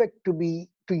cannot expect to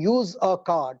use our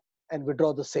card and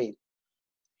withdraw the same.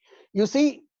 You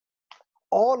see,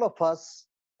 all of us,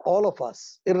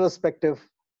 irrespective,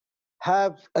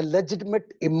 have a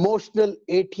legitimate emotional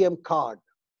ATM card.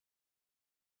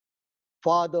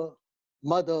 Father,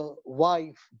 mother,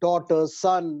 wife, daughter,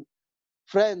 son,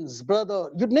 friends,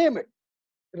 brother, you name it,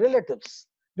 relatives.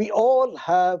 We all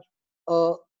have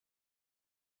a,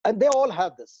 and they all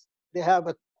have this. They have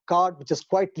a card which is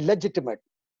quite legitimate,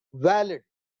 valid,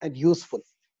 and useful,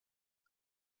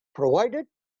 provided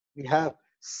we have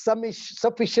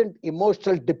sufficient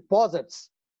emotional deposits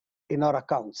in our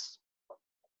accounts.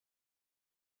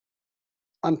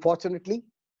 Unfortunately,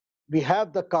 we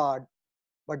have the card,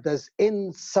 but there's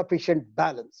insufficient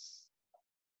balance.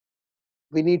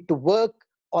 We need to work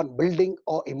on building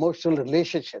our emotional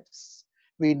relationships.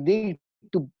 We need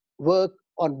to work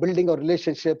on building our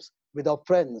relationships with our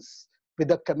friends, with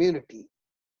the community.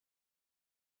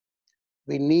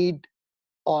 We need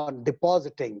on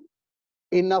depositing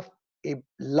enough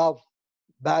love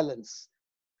balance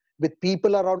with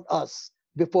people around us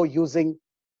before using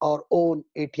our own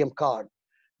ATM card.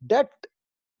 That,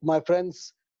 my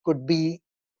friends, could be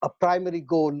a primary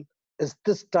goal is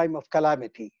this time of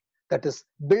calamity. That is,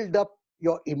 build up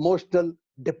your emotional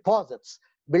deposits,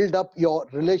 build up your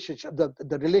relationship,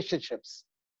 the relationships.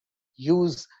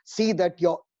 See that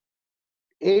your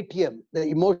ATM, the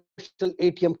emotional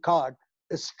ATM card,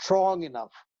 is strong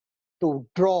enough to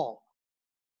draw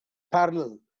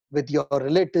parallel with your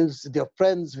relatives, with your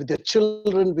friends, with your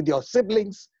children, with your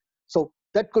siblings. So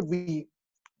that could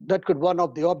one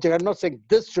of the objects. I'm not saying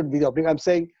this should be the object. I'm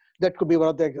saying that could be one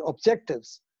of the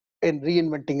objectives in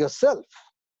reinventing yourself.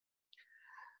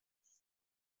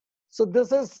 So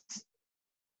this is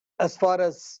as far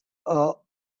as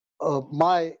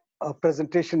my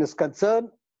presentation is concerned.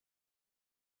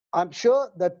 I'm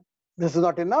sure that this is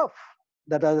not enough.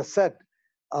 That, as I said,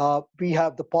 we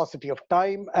have the paucity of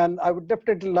time, and I would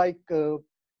definitely like to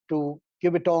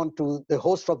give it on to the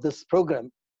host of this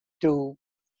program to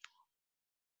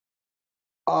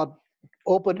uh,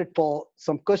 open it for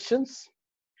some questions.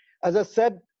 As I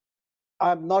said,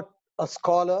 I'm not a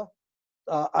scholar.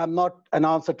 I'm not an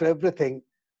answer to everything.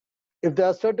 If there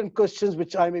are certain questions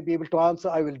which I may be able to answer,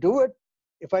 I will do it.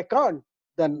 If I can't,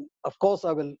 then of course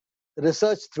I will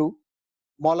research through.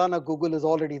 Maulana Google is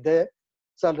already there.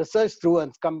 So I'll research through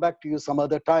and come back to you some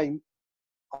other time.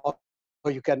 Or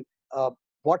you can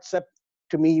WhatsApp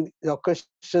to me your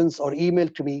questions or email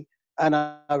to me, and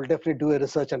I will definitely do a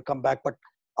research and come back. But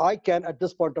I can, at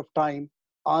this point of time,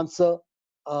 answer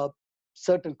uh,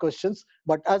 certain questions.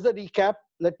 But as a recap,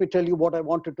 let me tell you what I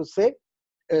wanted to say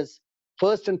is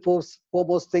first and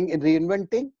foremost thing in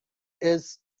reinventing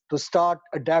is to start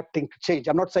adapting to change.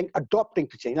 I'm not saying adopting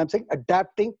to change. I'm saying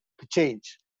adapting to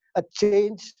change. A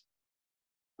change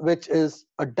which is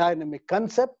a dynamic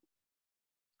concept.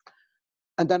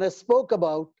 And then I spoke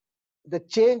about the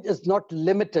change is not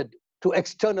limited to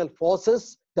external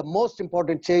forces. The most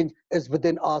important change is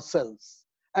within ourselves.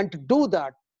 And to do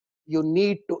that, you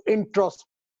need to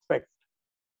introspect.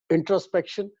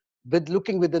 Introspection with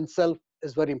looking within self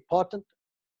is very important.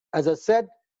 As I said,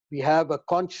 we have a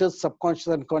conscious, subconscious,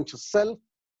 and conscious self.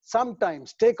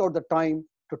 Sometimes take out the time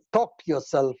to talk to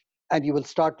yourself, and you will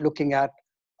start looking at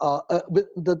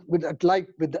with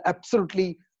the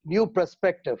absolutely new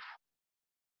perspective.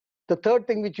 The third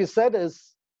thing which you said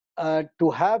is to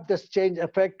have this change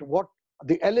affect what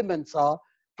the elements are.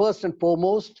 First and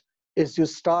foremost is you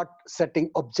start setting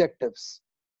objectives.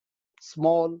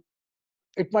 Small,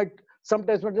 it might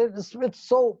sometimes, but it's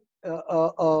so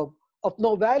of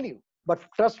no value. But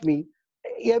trust me,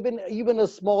 even a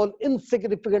small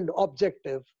insignificant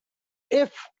objective,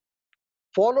 if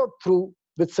followed through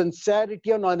with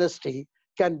sincerity and honesty,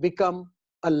 can become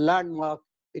a landmark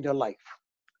in your life.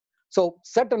 So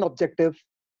set an objective,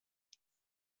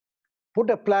 put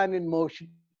a plan in motion,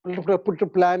 put a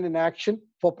plan in action,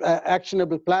 for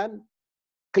actionable plan,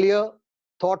 clear,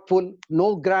 thoughtful,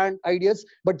 no grand ideas,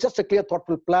 but just a clear,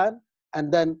 thoughtful plan,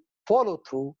 and then follow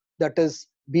through. That is,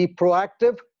 be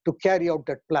proactive to carry out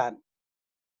that plan.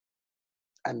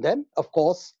 And then, of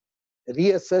course,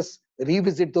 reassess,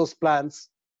 revisit those plans,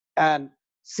 and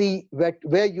see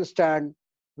where you stand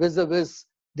vis-a-vis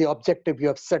the objective you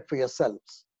have set for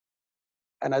yourselves.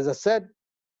 And as I said,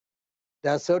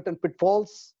 there are certain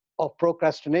pitfalls of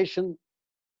procrastination,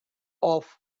 of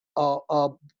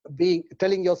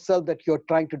telling yourself that you're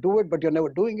trying to do it, but you're never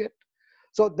doing it.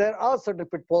 So there are certain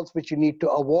pitfalls which you need to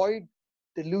avoid.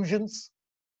 Delusions,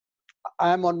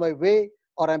 I'm on my way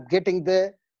or I'm getting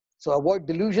there. So avoid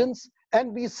delusions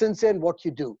and be sincere in what you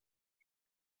do.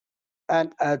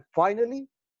 And finally,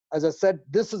 as I said,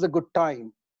 this is a good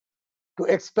time to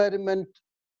experiment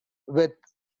with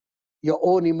your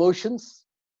own emotions,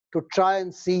 to try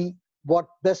and see what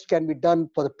best can be done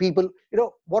for the people. You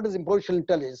know, what is emotional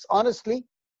intelligence? Honestly,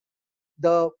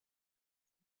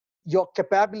 your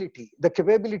capability, the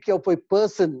capability of a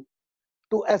person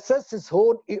to assess his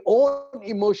own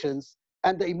emotions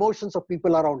and the emotions of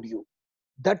people around you.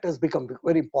 That has become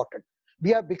very important.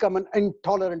 We have become an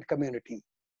intolerant community.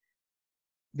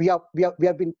 We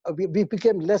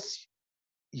became less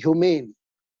humane.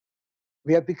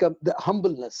 We have become the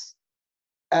humbleness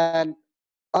and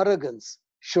arrogance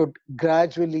should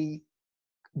gradually,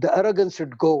 the arrogance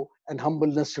should go and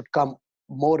humbleness should come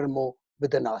more and more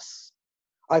within us.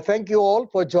 I thank you all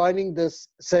for joining this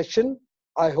session.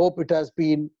 I hope it has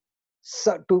been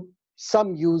to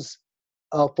some use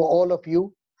for all of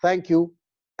you. Thank you.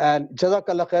 And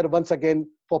Jazakallah khair once again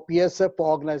for PSF for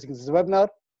organizing this webinar.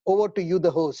 Over to you,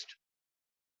 the host.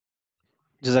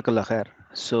 Jazakallah khair.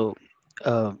 So,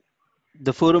 uh,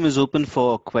 the forum is open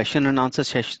for question and answer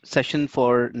session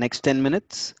for next 10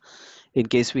 minutes. In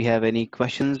case we have any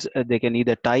questions, they can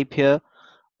either type here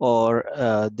or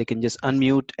they can just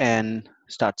unmute and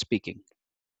start speaking.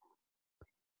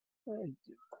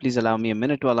 Please allow me a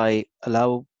minute while I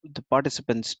allow the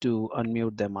participants to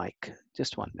unmute their mic.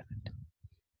 Just 1 minute.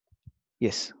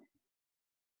 Yes.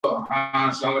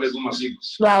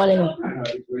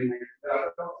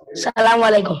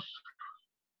 Assalamualaikum.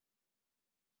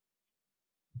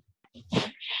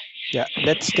 Yeah,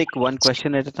 let's take one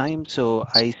question at a time. So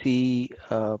I see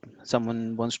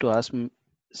someone wants to ask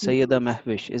Sayyida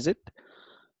Mahwish, is it?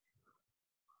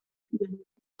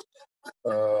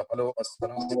 Hello,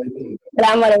 Assalamualaikum.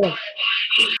 Assalamualaikum.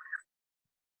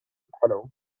 Hello,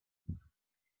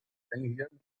 can you hear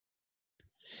me?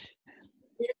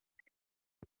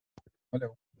 Hello.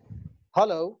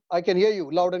 Hello, I can hear you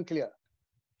loud and clear.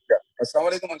 Yeah.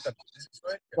 Assalamualaikum, Uncle. This is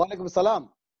right. Wa alaikum salam.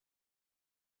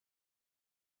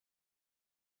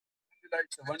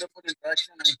 It's a wonderful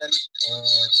interaction. And then,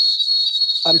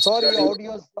 I'm sorry, your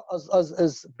audio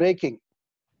is breaking.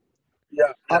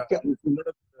 yeah. Okay. There is a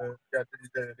little bit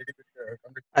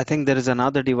I think there is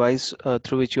another device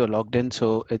through which you are logged in,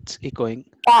 so it's echoing.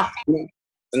 now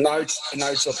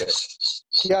it's okay.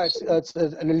 Yeah, it's a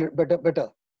little better.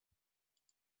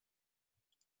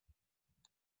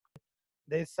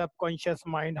 The subconscious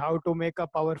mind, how to make a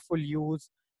powerful use,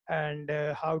 and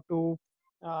how to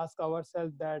ask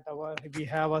ourselves that we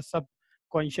have a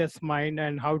subconscious mind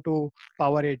and how to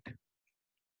power it.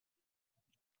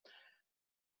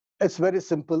 It's very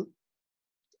simple.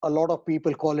 A lot of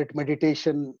people call it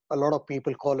meditation. A lot of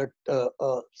people call it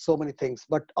so many things.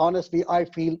 But honestly, I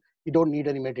feel you don't need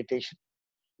any meditation.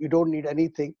 You don't need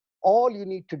anything. All you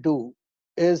need to do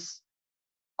is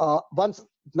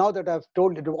now that I've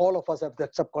told you, all of us have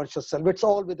that subconscious self. It's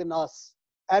all within us.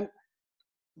 And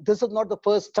this is not the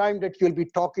first time that you'll be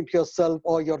talking to yourself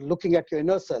or you're looking at your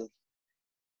inner self.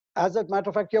 As a matter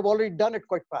of fact, you have already done it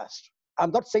quite fast. I'm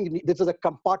not saying this is a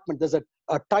compartment. There's a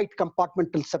tight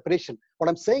compartmental separation. What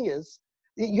I'm saying is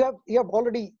you have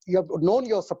known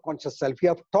your subconscious self. You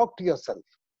have talked to yourself.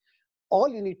 All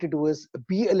you need to do is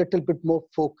be a little bit more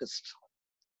focused.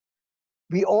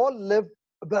 We all live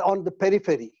on the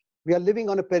periphery. We are living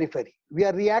on a periphery. We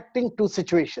are reacting to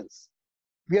situations.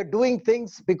 We are doing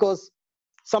things because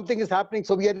something is happening,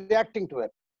 so we are reacting to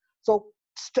it. So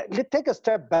take a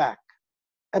step back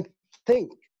and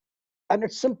think. And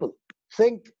it's simple.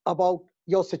 Think about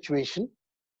your situation.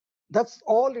 That's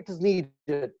all it is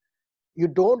needed. You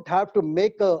don't have to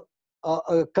make a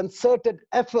concerted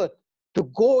effort to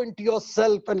go into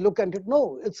yourself and look at it.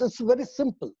 No, it's very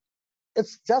simple.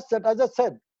 It's just that, as I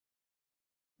said,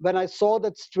 when I saw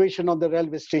that situation on the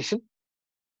railway station,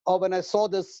 or when I saw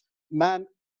this man,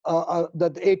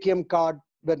 the ATM card,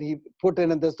 when he put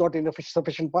in and there's not enough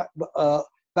sufficient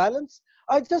balance,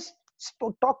 I just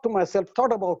talked to myself,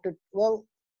 thought about it. Well,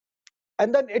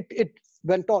 and then it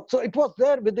went on. So it was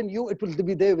there within you. It will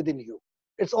be there within you.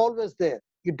 It's always there.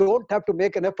 You don't have to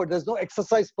make an effort. There's no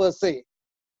exercise per se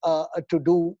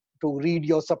to read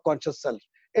your subconscious self.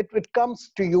 It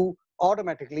comes to you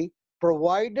automatically,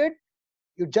 provided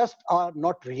you just are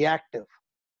not reactive.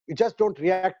 You just don't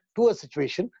react to a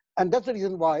situation. And that's the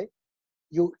reason why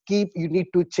you need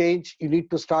to change. You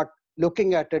need to start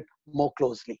looking at it more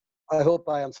closely. I hope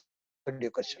I answered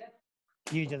your question.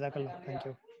 Jazakallah. Thank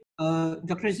you.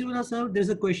 Dr. Haseebullah sir, there's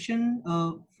a question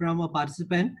from a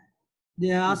participant.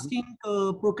 They are asking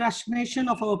procrastination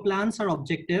of our plans or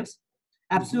objectives.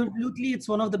 Absolutely, it's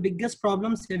one of the biggest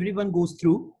problems everyone goes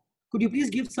through. Could you please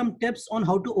give some tips on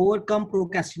how to overcome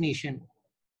procrastination?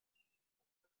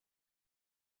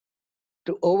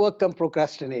 To overcome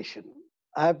procrastination,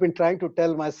 I have been trying to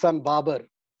tell my son Babar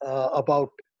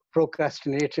about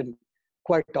procrastination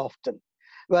quite often.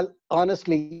 Well,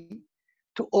 honestly,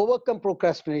 to overcome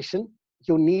procrastination,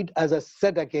 you need, as I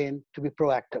said again, to be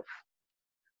proactive.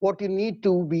 What you need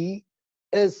to be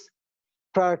is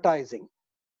prioritizing.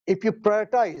 If you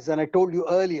prioritize, and I told you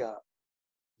earlier,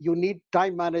 you need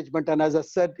time management. And as I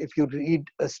said, if you read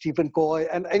Stephen Covey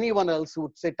and anyone else who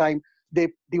would say time, they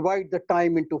divide the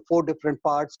time into 4 different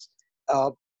parts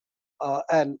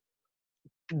and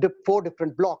 4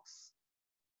 different blocks.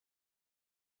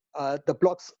 The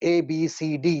blocks A, B,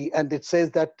 C, D, and it says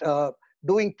that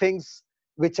doing things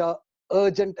which are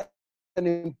urgent and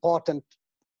important,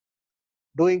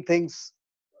 doing things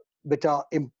which are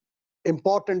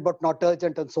important but not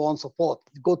urgent, and so on and so forth.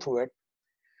 Go through it.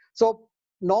 So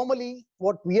normally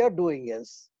what we are doing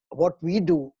is, what we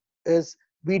do is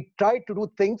we try to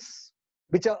do things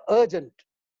which are urgent.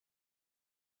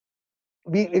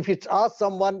 If you ask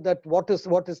someone that what is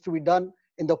to be done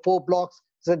in the 4 blocks,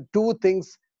 then do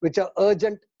things which are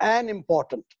urgent and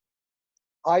important.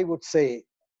 I would say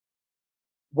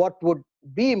what would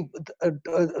be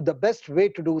the best way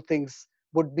to do things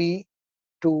would be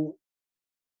to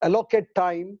allocate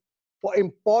time for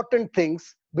important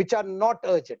things which are not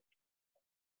urgent.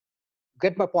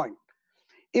 Get my point?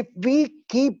 If we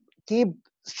keep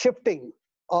shifting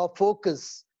our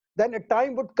focus, then a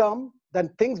time would come, then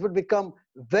things would become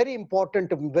very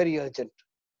important and very urgent.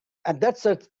 And that's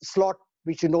a slot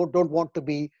which you don't want to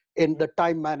be in the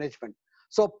time management.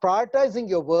 So prioritizing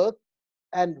your work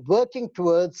and working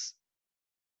towards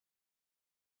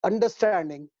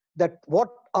understanding that what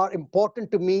are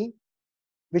important to me,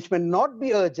 which may not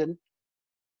be urgent,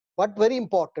 but very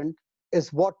important,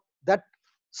 is what that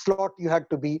slot you had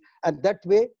to be. And that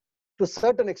way, to a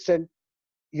certain extent,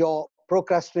 your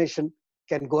procrastination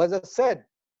can go. As I said,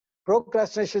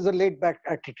 procrastination is a laid back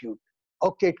attitude.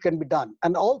 Okay, it can be done.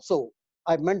 And also,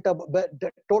 I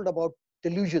told about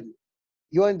delusion.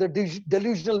 You are in the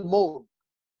delusional mode.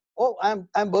 Oh,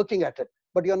 I'm working at it,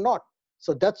 but you're not.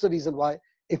 So that's the reason why,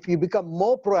 if you become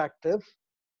more proactive,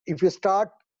 if you start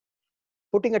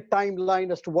putting a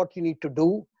timeline as to what you need to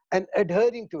do and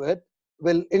adhering to it,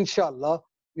 will, inshallah,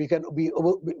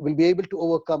 we'll be able to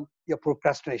overcome your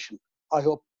procrastination. I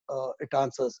hope it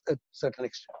answers a certain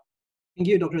extent. Thank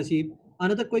you, Dr. Haseeb.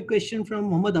 Another quick question from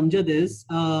Mohammed Amjad is,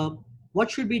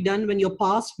 what should be done when your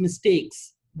past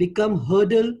mistakes become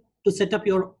hurdle to set up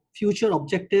your future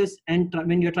objectives and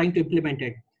when you're trying to implement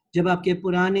it? जब आपके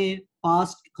पुराने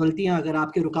past गलतियां अगर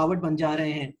आपके रुकावट बन जा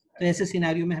रहे हैं, तो ऐसे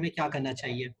सिनेरियो में हमें क्या करना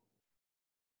चाहिए?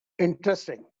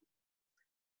 Interesting,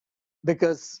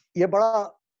 because ये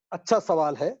बड़ा अच्छा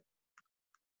सवाल है.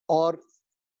 और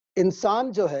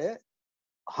इंसान जो है,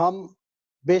 हम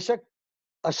बेशक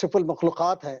अशरफुल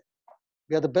मखलूक़ात है,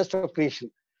 we are the best of creation,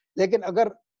 लेकिन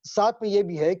अगर साथ में ये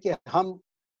भी है कि हम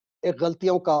एक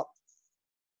गलतियों का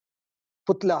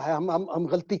पुतला है, हम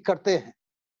गलती करते हैं.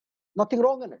 Nothing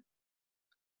wrong in it.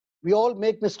 We all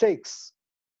make mistakes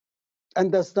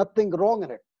and there's nothing wrong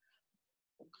in it.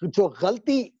 जो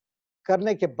गलती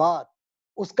करने के बाद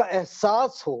उसका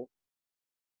एहसास हो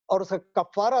और उसका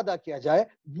कफारा अदा किया जाए,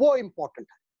 वो इम्पोर्टेंट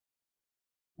है.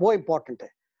 वो इम्पोर्टेंट है.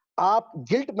 आप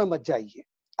गिल्ट में मत जाइए.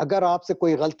 अगर आपसे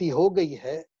कोई गलती हो गई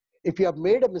है, if you have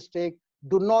made a mistake,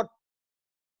 do not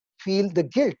feel the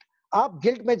guilt. आप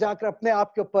गिल्ट में जाकर अपने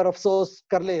आप के ऊपर अफसोस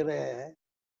कर ले रहे हैं.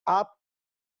 आप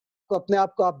अपने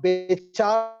आप को आप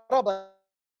बेचारा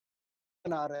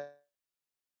बना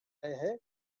रहे हैं.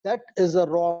 That is a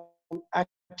wrong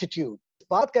attitude.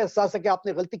 बात का एहसास है कि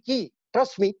आपने गलती की.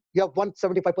 Trust me, you have one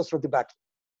 75% of the battle.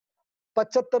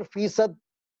 75%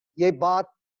 ये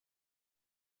बात,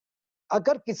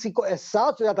 अगर किसी को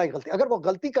एहसास हो जाता है गलती, अगर वो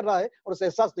गलती कर रहा है और उसे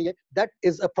एहसास नहीं है, that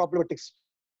is a problematic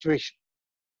situation.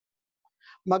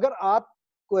 मगर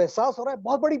आपको एहसास हो रहा है,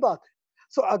 बहुत बड़ी बात है.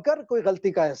 सो अगर कोई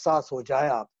गलती का एहसास हो जाए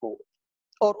आपको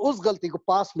और उस गलती को,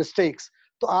 पास्ट मिस्टेक्स,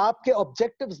 तो आपके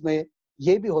ऑब्जेक्टिव्स में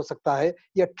ये भी हो सकता है,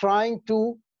 you are trying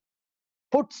to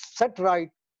set right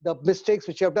the mistakes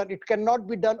which you have done. It cannot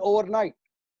be done overnight.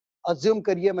 Assume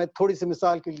करिए, मैं थोड़ी सी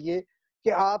मिसाल के लिए, कि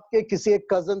आपके किसी एक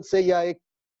कजन से या एक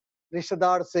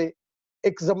रिश्तेदार से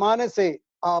एक जमाने से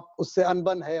आप उससे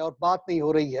अनबन है और बात नहीं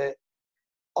हो रही है,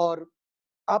 और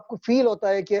आपको फील होता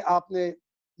है कि आपने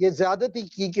ये ज्यादती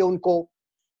की कि उनको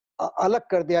अलग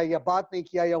कर दिया या बात नहीं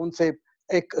किया या उनसे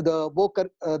एक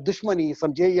दुश्मनी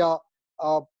समझे या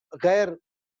गैर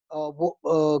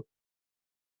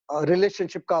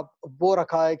रिलेशनशिप का वो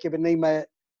रखा है कि नहीं, मैं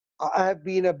I have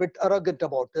been a bit arrogant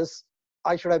about this.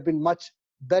 I should have been much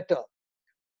better.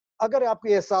 अगर आपको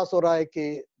एहसास हो रहा है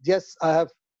कि yes, I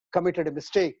have committed a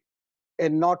mistake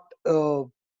in not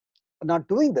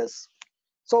doing this.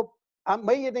 So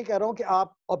मैं ये नहीं कह रहा हूँ कि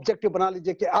आप ऑब्जेक्टिव बना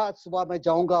लीजिए कि आज सुबह मैं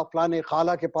जाऊंगा फलाने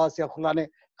खाला के पास या फलाने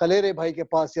कलेरे भाई के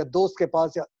पास या दोस्त के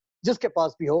पास या जिसके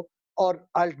पास भी हो, और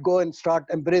I'll go and start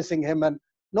embracing him. And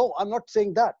no, I'm not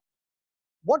saying that.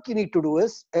 What you need to do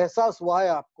is, एहसास हुआ है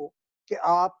आपको कि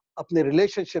आप अपने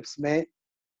रिलेशनशिप्स में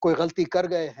कोई गलती कर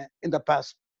गए हैं in the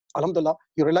past. अल्हम्दुलिल्लाह,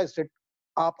 you realized it.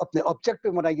 आप अपने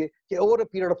ऑब्जेक्टिव बनाइए कि over a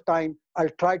period of time,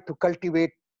 I'll try to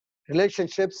cultivate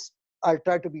relationships. I'll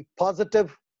try to be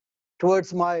positive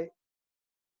towards my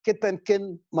kith and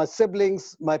kin, my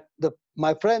siblings,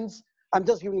 my friends. I'm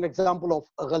just giving an example of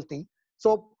a ghalti.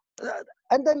 So,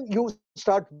 and then you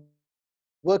start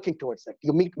working towards it.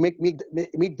 You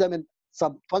meet them in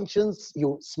some functions.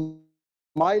 You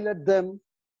smile at them.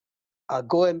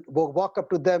 go and walk up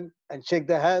to them and shake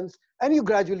their hands, and you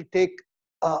gradually take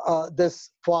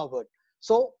this forward.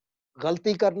 So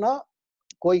गलती करना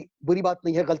कोई बुरी बात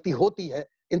नहीं है, गलती होती है,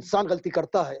 इंसान गलती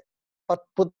करता है,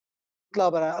 पुतला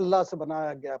बनाया, अल्लाह से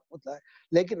बनाया गया पुतला है,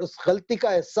 लेकिन उस गलती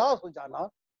का एहसास हो जाना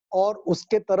और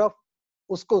उसके तरफ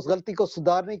उसको उस गलती को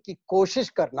सुधारने की कोशिश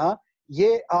करना,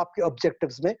 ये आपके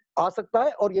ऑब्जेक्टिव्स में आ सकता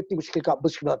है और ये इतनी मुश्किल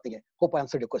बात नहीं है. Hope I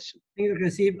answered your question. We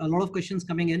received a lot of questions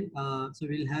coming in, so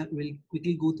we'll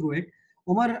quickly go through it.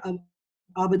 Omar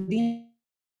Abedin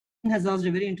has asked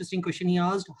a very interesting question. He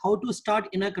asked how to start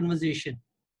in a conversation.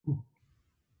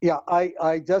 Yeah,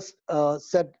 I just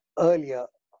said earlier,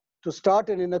 to start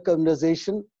an inner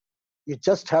conversation, you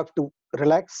just have to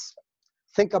relax.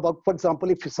 Think about, for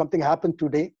example, if something happened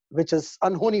today, which is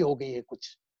unhoni ho gayi hai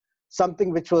kuch,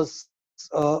 something which was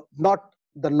not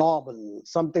the normal,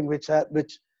 something which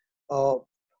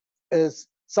is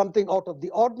something out of the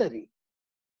ordinary.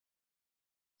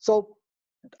 So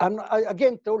I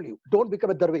again told you, don't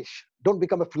become a darwish, don't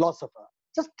become a philosopher.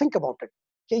 Just think about it.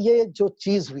 कि ये जो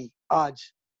चीज हुई आज,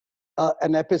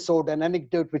 an episode, an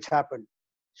anecdote which happened,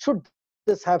 should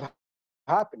this have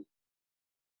happened?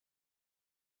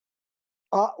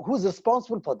 Who's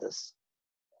responsible for this?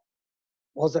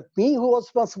 Was it me who was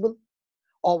responsible,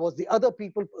 or was the other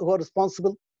people who were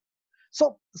responsible?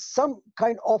 So some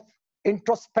kind of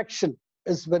introspection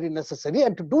is very necessary,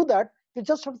 and to do that, you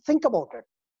just have to think about it.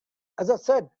 As I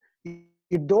said,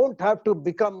 you don't have to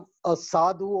become a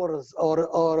sadhu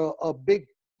or a big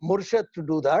murshid to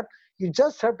do that. You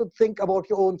just have to think about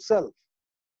your own self,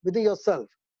 within yourself.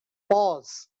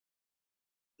 Pause,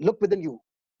 look within you.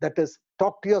 That is,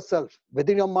 talk to yourself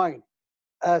within your mind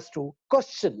as to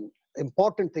question.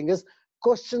 Important thing is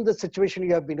question the situation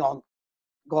you have been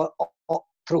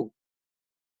through.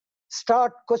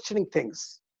 Start questioning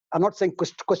things. I'm not saying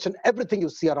question everything you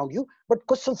see around you, but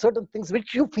question certain things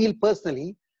which you feel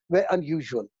personally were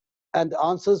unusual, and the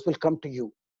answers will come to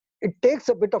you. It takes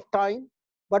a bit of time,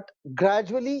 but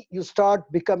gradually you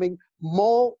start becoming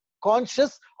more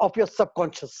conscious of your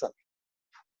subconscious self.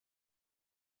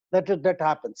 That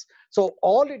happens. So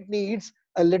all it needs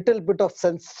a little bit of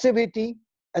sensitivity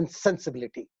and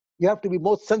sensibility. You have to be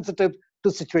more sensitive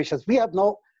to situations. We have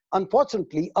now,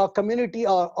 unfortunately, our community,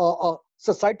 our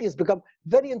society has become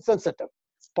very insensitive.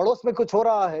 पड़ोस में कुछ हो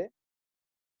रहा है,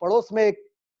 पड़ोस में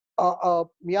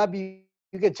मियाँ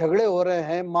बीवी के झगड़े हो रहे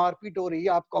हैं, मारपीट हो रही है,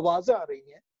 आपको आवाजें आ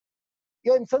रही हैं.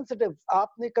 You're insensitive.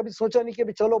 आपने कभी सोचा नहीं कि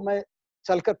भी चलो मैं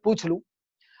चलकर पूछ लूं.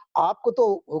 आपको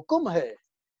तो हुक्म है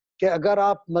कि अगर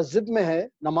आप मस्जिद में हैं,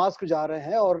 नमाज को जा रहे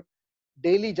हैं और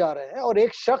डेली जा रहे हैं और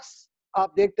एक शख्स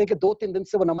आप देखते हैं कि 2-3 दिन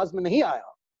से वो नमाज में नहीं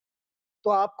आया, तो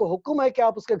आपको हुक्म है कि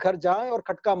आप उसके घर जाएं और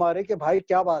खटका मारे कि भाई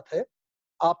क्या बात है,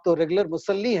 आप तो रेगुलर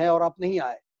मुसल्ली हैं और आप नहीं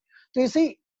आए. तो you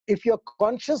see, if you're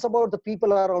conscious about the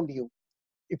people around you,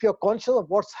 if you're conscious of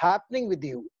what's happening with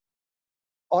you,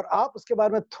 और आप उसके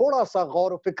बारे में थोड़ा सा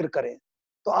गौर और फिक्र करें,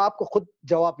 तो आपको खुद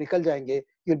जवाब निकल जाएंगे.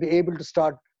 You'll be able to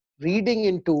start reading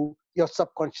into your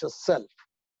subconscious self.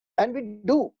 And we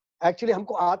do. Actually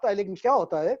हमको आता है, लेकिन क्या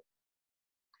होता है,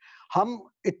 हम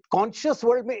कॉन्शियस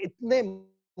वर्ल्ड में इतने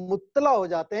मुत्तला हो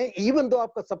जाते हैं, इवन दो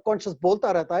आपका सबकॉन्शियस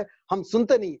बोलता रहता है, हम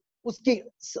सुनते नहीं. उसकी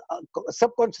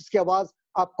सबकॉन्शियस की आवाज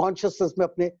आप कॉन्शियसनेस में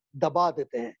अपने दबा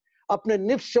देते हैं. अपने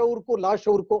निफ्स शऊर को,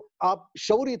 लाशऊर को आप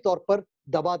शऊरी तौर पर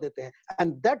दबा देते हैं.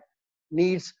 And that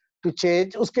needs to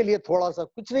change. उसके लिए थोड़ा सा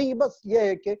कुछ नहीं, बस ये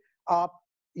है कि आप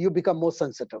you become more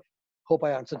sensitive. Hope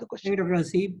I answered the question. Thank you, Dr.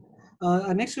 Haseeb.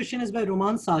 Our next question is by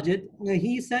Roman Sajid.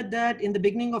 He said that in the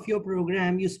beginning of your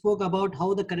program, you spoke about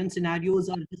how the current scenarios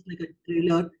are just like a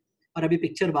trailer or abhi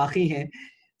picture baki hai.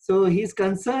 So his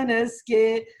concern is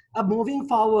that moving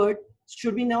forward,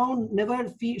 should we now never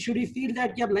feel, should we feel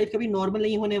that कि अब life कभी normal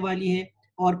नहीं होने वाली है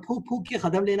और फूक के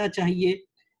खत्म लेना चाहिए,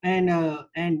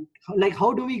 and like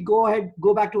how do we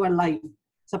go back to our life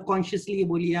subconsciously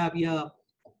बोलिए आप, या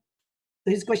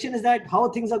his question is that how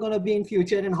things are going to be in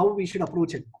future and how we should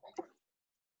approach it.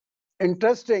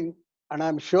 Interesting, and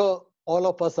I'm sure all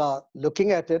of us are looking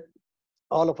at it,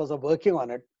 all of us are working on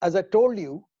it. As I told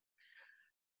you,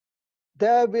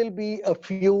 there will be a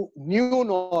few new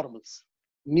normals.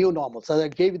 As I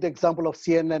gave you the example of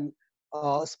CNN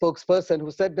spokesperson who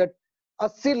said that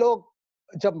 80 लोग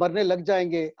जब मरने लग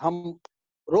जाएंगे, हम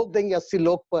रोक देंगे 80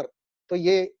 लोग पर, तो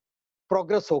ये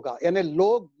प्रोग्रेस होगा. यानी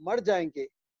लोग मर जाएंगे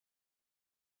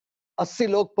 80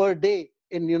 लोग per day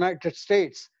in United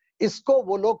states, इसको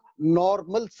वो लोग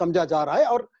नॉर्मल समझा जा रहा है.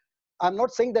 और I am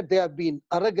not saying that they have been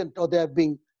arrogant or they have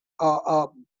been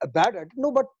bad at it.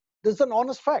 No, but this is an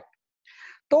honest fact.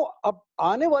 तो अब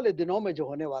आने वाले दिनों में जो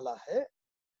होने वाला है,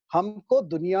 हमको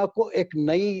दुनिया को एक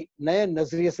नए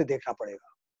नजरिए से देखना पड़ेगा.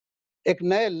 एक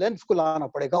नए लेंस को लाना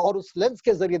पड़ेगा और उस लेंस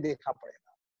के जरिए देखना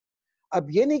पड़ेगा। अब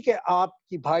ये नहीं कि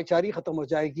आपकी भाईचारी खत्म हो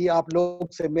जाएगी, आप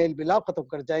लोग से मेल मिलाप खत्म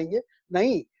कर जाएंगे,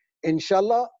 नहीं।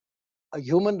 इंशाल्लाह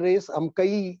ह्यूमन रेस, हम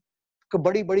कई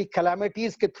बड़ी बड़ी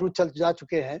कैलामिटीज के थ्रू चल जा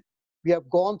चुके हैं. We have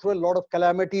gone through a lot of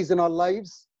calamities in our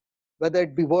lives, whether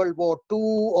it be World War II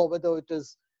or whether it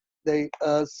is the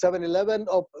 7/11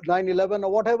 or 9/11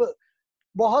 or whatever.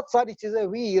 बहुत सारी चीजें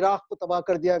हुई, इराक को तबाह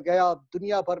कर दिया गया,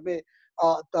 दुनिया भर में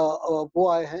वो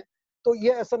आए हैं. तो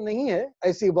ये ऐसा नहीं है,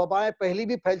 ऐसी वबाएं पहले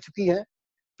भी फैल चुकी हैं.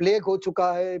 प्लेग हो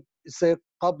चुका है, इससे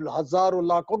कबल हजारों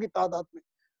लाखों की तादाद में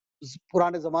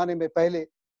पुराने जमाने में पहले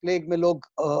प्लेग में लोग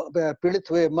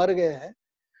पीड़ित हुए, मर गए हैं.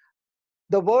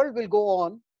 The world will go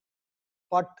on,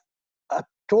 but a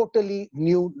totally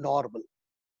new normal.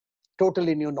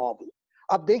 Totally new normal.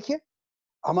 अब देखिए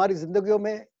हमारी जिंदगियों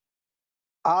में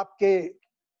आपके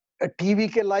टीवी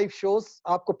के लाइव शोज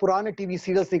आपको पुराने टीवी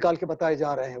सीरियल्स निकाल के बताए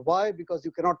जा रहे हैं. Why? Because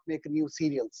you cannot make new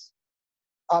serials.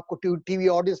 आपको टीवी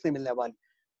ऑडियंस नहीं मिलने वाली.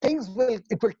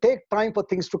 It will take time for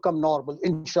things to come normal,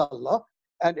 inshallah,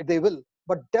 and they will.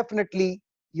 But definitely,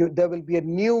 there will be a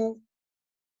new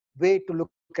way to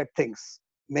look at things.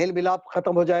 Mail मिलाप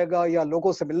खत्म हो जाएगा या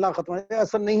लोगों से मिलना खत्म हो जाएगा,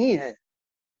 ऐसा नहीं है.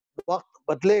 वक्त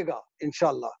बदलेगा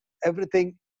इंशाल्लाह.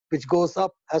 Everything which goes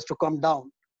up has to come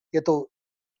down. ये तो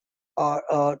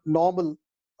normal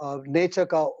nature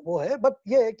का वो है. But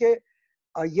ये है कि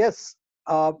yes,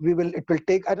 it will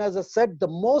take, and as I said, the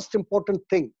most important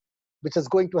thing which is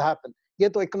going to happen, ये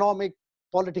तो economic,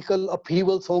 political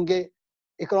upheavals होंगे,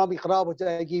 economy खराब हो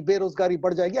जाएगी, बेरोजगारी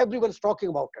बढ़ जाएगी, everyone's talking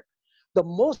about it. The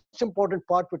most important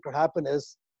part which will happen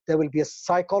is there will be a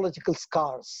psychological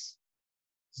scars.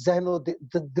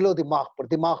 दिलो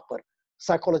दिमाग पर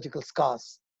psychological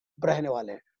scars रहने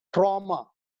वाले हैं. Trauma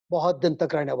बहुत दिन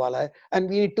तक रहने वाला है, and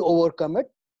we need to overcome it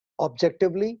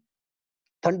objectively.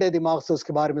 ठंडे दिमाग से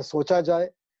उसके बारे में सोचा जाए.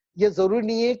 ये जरूरी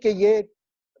नहीं है कि ये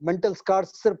मेंटल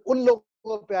स्कार्स सिर्फ उन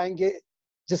लोगों पे आएंगे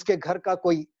जिसके घर का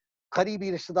कोई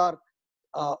करीबी रिश्तेदार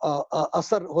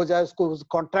असर हो जाए, उसको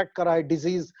कॉन्ट्रैक्ट करा है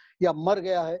डिजीज या मर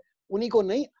गया है, उन्हीं को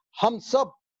नहीं, हम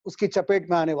सब उसकी चपेट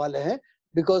में आने वाले हैं.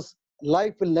 Because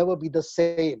life will never be the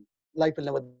same. Life will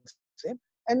never be the same.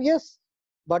 And yes,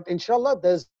 but इंशाल्लाह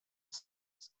there is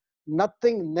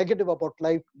nothing negative about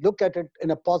life. Look at it in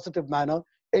a positive manner.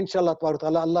 इंशाल्लाह तबारक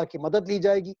ताला अल्लाह की मदद ली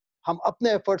जाएगी. हम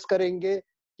अपने एफर्ट्स करेंगे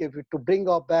कि to bring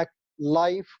our back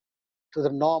life to the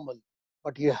normal,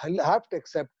 but you have to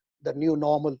accept the new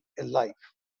normal in life.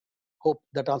 Hope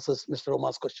that answers Mr.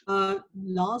 Omar's question.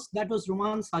 That was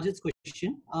Roman Sajid's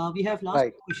question. We have last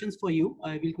Right. questions for you.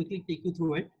 I will quickly take you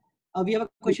through it. We have a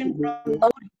question from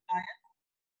Noor Hidayat.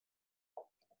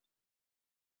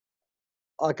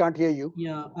 I can't hear you.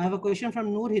 Yeah, I have a question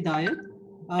from Noor Hidayat.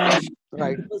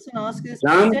 Right. The person asks is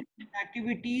there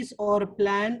activities or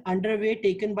plan underway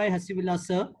taken by Haseebullah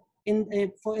sir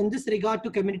in this regard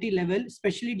to community level,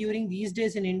 especially during these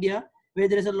days in India, where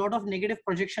there is a lot of negative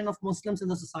projection of Muslims in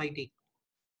the society?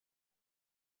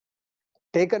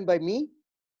 Taken by me?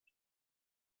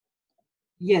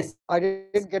 Yes. I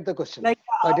didn't get the question. Like,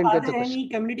 I didn't are get the there question. any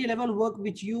community level work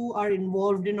which you are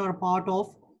involved in or part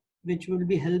of, which will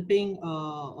be helping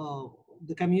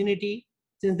the community,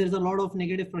 since there's a lot of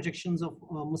negative projections of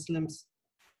Muslims?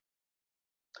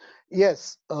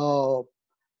 Yes.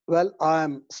 Well,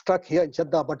 I'm stuck here in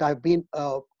Jeddah, but I've been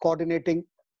coordinating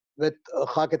with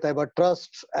Khake Taiba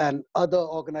Trust and other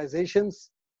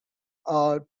organizations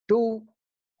to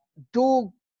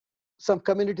do some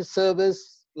community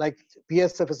service, like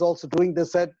PSF is also doing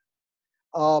this.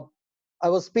 I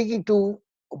was speaking to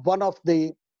one of the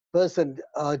person,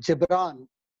 Gibran,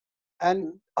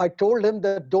 and I told him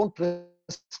that don't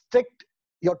restrict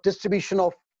your distribution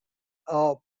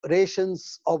of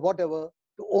rations or whatever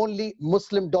to only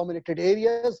Muslim-dominated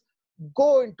areas.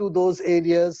 Go into those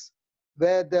areas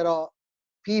where there are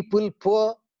people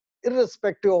poor,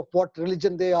 irrespective of what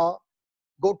religion they are.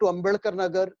 Go to Ambedkar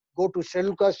Nagar, go to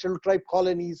Scheduled tribe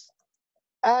colonies,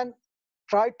 and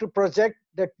try to project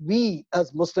that we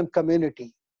as Muslim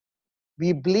community,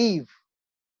 we believe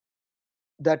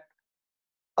that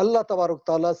Allah Tabarak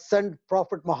Ta'ala sent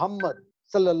Prophet Muhammad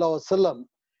Sallallahu Alaihi Wasallam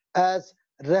as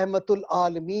Rahmatul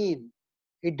Alameen.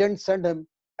 He didn't send him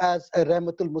as a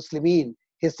Rahmatul Muslimin.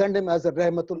 He sent him as a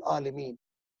Rahmatul Alameen.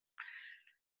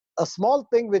 A small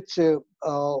thing which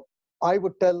I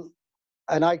would tell,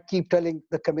 and I keep telling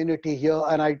the community here,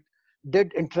 and I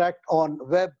did interact on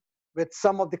web with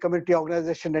some of the community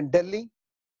organization in Delhi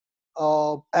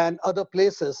and other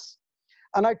places.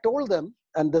 And I told them,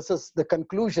 and this is the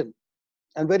conclusion,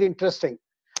 and very interesting.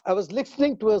 I was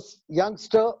listening to a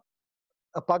youngster,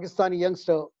 a Pakistani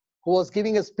youngster, who was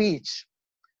giving a speech.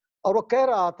 और वो कह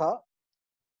रहा था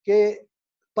कि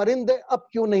परिंदे अब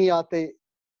क्यों नहीं आते,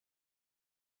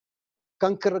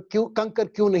 कंकर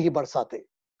क्यों नहीं बरसाते।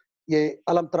 ये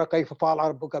अलम तरा कैफ फ़अल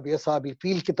रब्बुका बिअस्हाबिल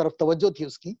फील की तरफ तवज्जो थी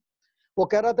उसकी। वो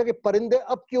कह रहा था कि परिंदे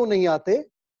अब क्यों नहीं आते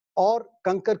और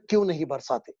कंकर क्यों नहीं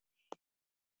बरसाते।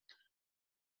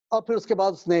 और फिर उसके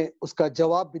बाद उसने उसका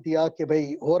जवाब भी दिया कि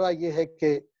भाई हो रहा ये है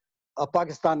कि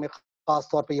पाकिस्तान में, खास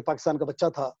तौर पे ये पाकिस्तान का बच्चा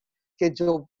था, कि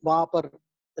जो वहां पर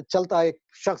चलता है, एक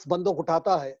शख्स बंदूक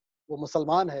उठाता है, वो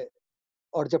मुसलमान है,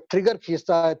 और जब ट्रिगर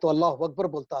खींचता है तो अल्लाह अकबर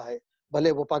बोलता है,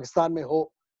 भले वो पाकिस्तान में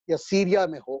हो या सीरिया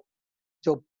में हो।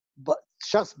 जो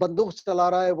शख्स बंदूक चला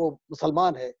रहा है वो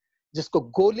मुसलमान है, जिसको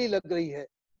गोली लग रही है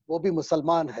वो भी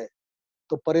मुसलमान है।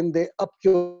 तो परिंदे अब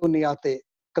क्यों नहीं आते,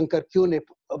 कंकर क्यों नहीं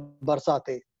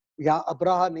बरसाते, यहाँ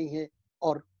अबराहा नहीं है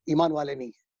और ईमान वाले नहीं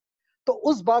है। तो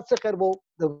उस बात से खैर वो,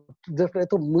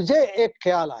 तो मुझे एक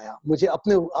ख्याल आया, मुझे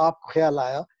अपने आप ख्याल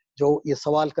आया जो ये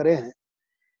सवाल करे हैं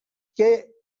कि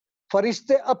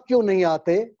फरिश्ते अब क्यों नहीं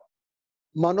आते,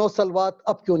 मनोसलवात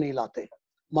अब क्यों नहीं लाते।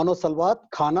 मनोसलवात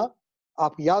खाना,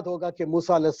 आप याद होगा कि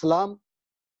मूसा अलैहिस्सलाम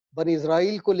बनी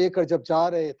इज़राइल को लेकर जब जा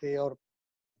रहे थे और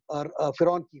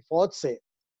फिरौन की फौज से,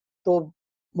 तो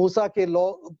मूसा के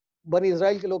लोग, बनी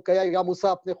इज़राइल के लोग कहा, या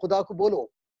मूसा अपने खुदा को बोलो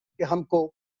कि हमको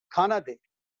खाना दे,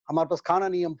 हमारे पास खाना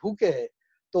नहीं, हम भूखे हैं।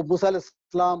 तो मूसा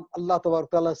अलैहिस्सलाम अल्लाह तबारक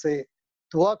तआला से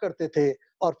दुआ करते थे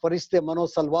और फरिश्ते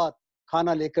मनोसलवात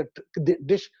खाना लेकर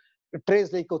डिश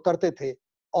ट्रेस लेकर उतरते थे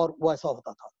और वो ऐसा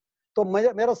होता था। तो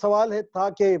मेरा सवाल है था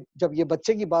कि जब ये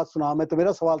बच्चे की बात सुना मैं, तो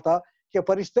मेरा सवाल था कि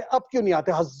फरिश्ते अब क्यों नहीं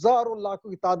आते। हजारों लाखों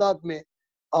की तादाद में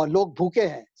लोग भूखे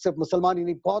हैं, सिर्फ मुसलमान ही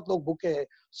नहीं, बहुत लोग भूखे हैं।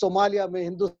 सोमालिया में,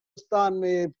 हिंदुस्तान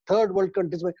में, थर्ड वर्ल्ड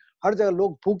कंट्रीज में, हर जगह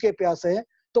लोग भूखे प्यासे हैं।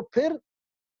 तो फिर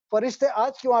फरिश्ते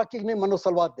आज क्यों आके इन्हें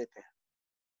मनोसलवात देते हैं।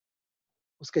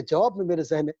 उसके जवाब में मेरे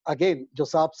जहन में, अगेन जो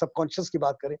साहब सबकॉन्शियस की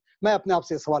बात करें, मैं अपने आप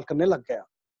से सवाल करने लग गया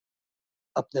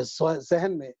अपने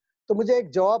जहन में। तो मुझे एक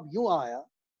जवाब यूं आया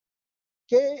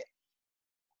कि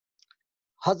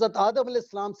हजरत आदम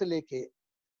अलैहिस्सलाम से लेके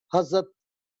हजरत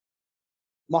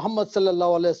मोहम्मद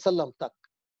सल्लल्लाहु अलैहि वसल्लम तक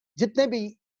जितने भी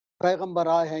पैगंबर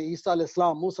आए हैं, ईसा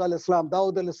अलैहिस्सलाम, मूसा अलैहिस्सलाम,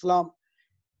 दाऊद अलैहिस्सलाम,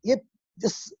 ये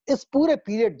इस पूरे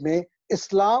पीरियड में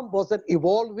इस्लाम was an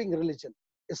evolving religion.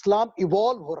 Islam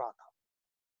evolve हो रहा था,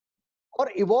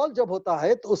 और इवॉल्व जब होता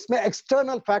है तो उसमें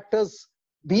एक्सटर्नल फैक्टर्स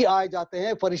भी आए जाते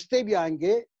हैं, फरिश्ते भी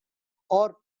आएंगे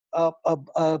और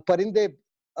परिंदे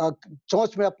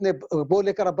चोंच में अपने वो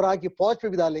लेकर अब्राहा की फौज पे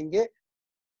भी डालेंगे।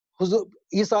 हुजूर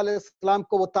ईसा अलैहिस्सलाम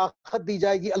को वो ताकत दी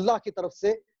जाएगी अल्लाह की तरफ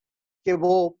से कि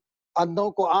वो अंधों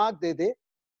को आंख दे दे।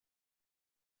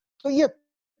 तो ये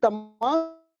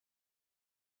तमाम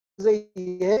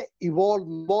ये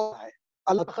इवॉल्व है।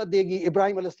 अल्लाह ताकत देगी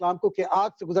इब्राहिम अलैहिस्सलाम को कि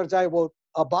आग से गुजर जाए वो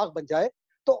बाग बन जाए।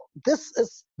 तो this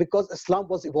is because Islam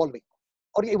was evolving,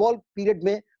 और ये इवॉल्व पीरियड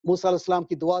में मूसा अलैहिस्सलाम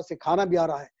की दुआ से खाना भी आ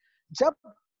रहा है। जब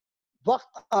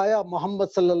वक्त आया मोहम्मद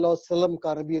सल्लल्लाहु अलैहि वसल्लम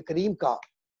का, नबी करीम का,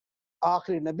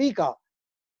 आखिरी नबी का,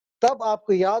 तब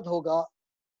आपको याद होगा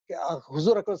कि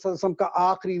हुजूर अकरम सल्लल्लाहु अलैहि वसल्लम का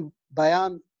आखिरी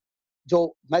बयान जो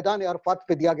मैदान अरफात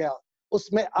पे दिया गया,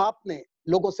 उसमें आपने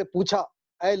लोगों से पूछा,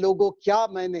 ऐ लोगों, क्या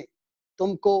मैंने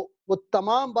तुमको वो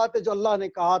तमाम बातें जो अल्लाह ने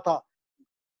कहा था,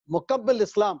 मुकम्मल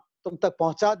इस्लाम तुम तक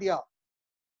पहुंचा दिया।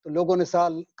 तो लोगों ने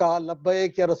कहा,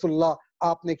 लब्बैक या रसूलल्लाह,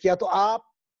 आपने किया। तो आप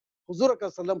हुजूर अकरम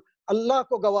सल्लल्लाहु अलैहि वसल्लम अल्लाह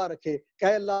को गवाह रखे कि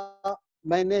अल्लाह,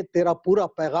 मैंने तेरा पूरा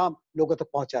पैगाम लोगों तक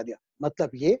पहुंचा दिया। मतलब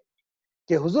ये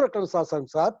कि हुजूर अकरम सल्लल्लाहु अलैहि वसल्लम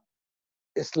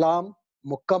साथ इस्लाम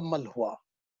मुकम्मल हुआ।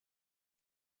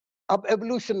 अब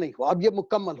एवोल्यूशन नहीं हुआ, अब ये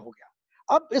मुकम्मल हो गया।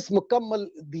 अब इस मुकम्मल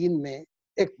दीन में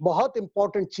एक बहुत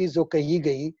इंपॉर्टेंट चीज जो कही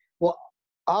गई, वो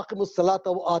आक़िमुस्सलात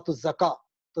व आतुज़ ज़का।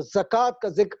 तो ज़कात का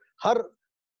जिक्र हर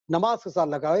नमाज के साथ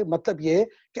लगाए। मतलब ये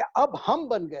कि अब हम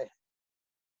बन गए हैं,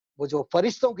 वो जो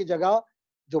फरिश्तों की जगह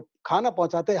जो खाना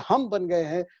पहुंचाते हैं, हम बन गए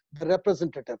हैं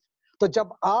रिप्रेजेंटेटिव। तो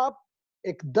जब आप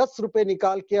एक 10 रुपए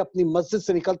निकाल के अपनी मस्जिद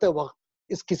से निकलते वक्त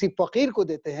इस किसी फकीर को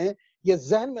देते हैं, ये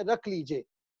जहन में रख लीजिए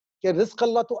कि रिज़्क़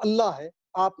अल्लाह तो अल्लाह है,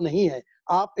 आप नहीं है,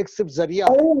 आप एक सिर्फ जरिया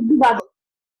है। तो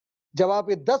जब आप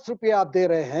ये 10 रुपये आप दे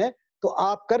रहे हैं, तो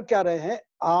आप कर क्या रहे हैं,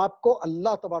 आपको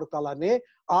अल्लाह तबारक तआला ने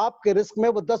आपके रिस्क में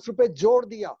वो 10 रुपये जोड़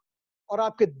दिया और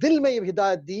आपके दिल में ये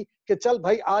हिदायत दी कि चल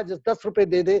भाई आज 10 रुपये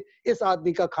दे दे, इस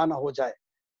आदमी का खाना हो जाए।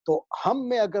 तो हम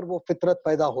में अगर वो फितरत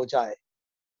पैदा हो जाए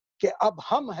कि अब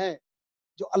हम हैं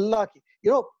जो अल्लाह की,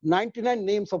 99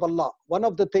 names of Allah, one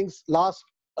of the things, last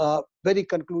very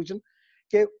conclusion,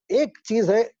 कि एक चीज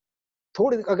है,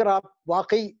 थोड़ी अगर आप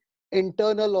वाकई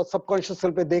इंटरनल और सबकॉन्शियस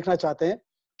लेवल पे देखना चाहते हैं,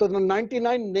 तो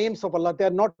 99 names of Allah, they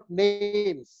are not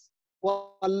names, वो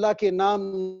अल्लाह के नाम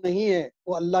नहीं है,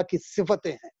 वो अल्लाह की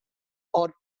सिफतें हैं।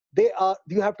 और they are,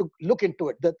 you have to look into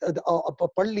it,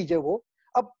 पढ़ लीजिए वो।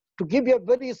 अब To give you a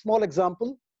very small example,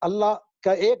 Allah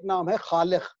का एक नाम है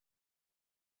खालिक,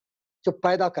 जो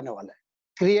पैदा करने वाला है,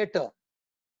 क्रिएटर.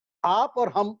 आप और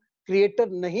हम क्रिएटर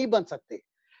नहीं बन सकते,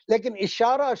 लेकिन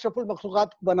इशारा अशरफुल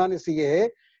मखलूकात को बनाने से ये है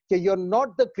कि you are not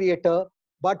the creator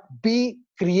but be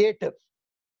creative.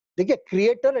 देखिए,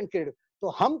 क्रिएटर एंड क्रिएटिव, तो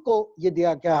हमको ये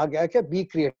दिया कहा गया कि बी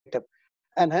क्रिएटिव.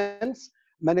 एंड हेंस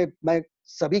मैं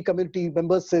सभी कम्युनिटी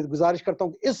मेंबर्स से गुजारिश करता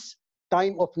हूँ कि इस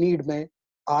टाइम ऑफ नीड में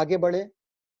आगे बढ़े,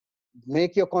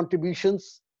 make your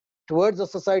contributions towards the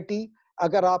society.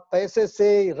 अगर आप पैसे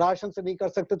से, राशन से नहीं कर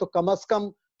सकते तो कम से कम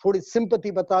थोड़ी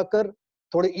सिंपैथी बताकर,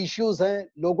 थोड़े इश्यूज हैं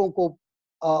लोगों को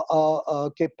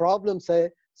के प्रॉब्लम्स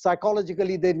है,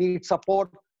 psychologically they need support,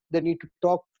 they need to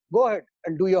talk, go ahead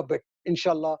and do your bit.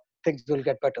 इंशाल्लाह things will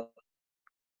get better.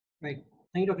 Right.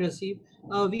 Thank you, Dr. Haseeb.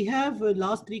 We have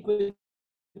last three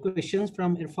questions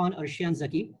from Irfan, Arshi, and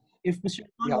Zaki. If Mr.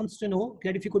 Irfan wants to know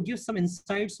that if you could give some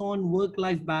insights on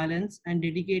work-life balance and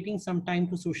dedicating some time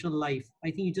to social life. I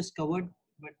think you just covered,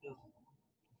 but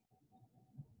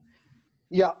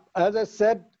yeah, as I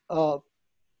said,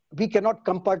 we cannot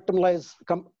compartmentalize,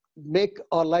 make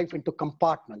our life into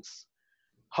compartments.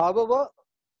 However,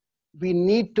 we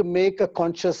need to make a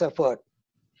conscious effort.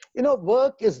 You know,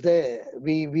 work is there.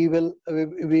 We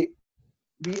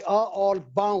are all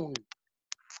bound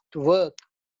to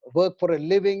work for a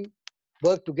living,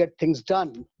 work to get things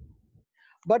done.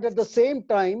 But at the same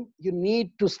time, you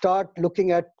need to start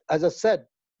looking at, as I said,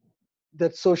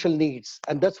 the social needs.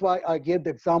 And that's why I gave the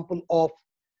example of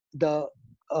the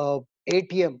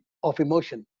ATM of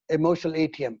emotional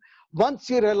ATM. Once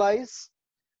you realize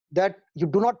that you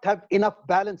do not have enough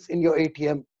balance in your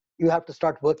ATM, you have to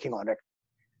start working on it.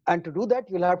 And to do that,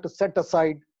 you'll have to set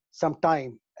aside some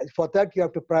time. For that, you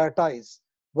have to prioritize.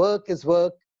 Work is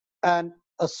work, and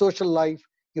a social life,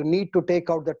 you need to take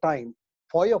out the time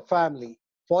for your family,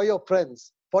 for your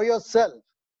friends, for yourself,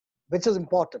 which is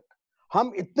important.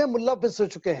 हम इतने मुल्लविस हो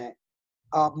चुके हैं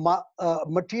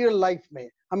material life में,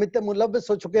 हम इतने मुल्लविस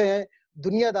हो चुके हैं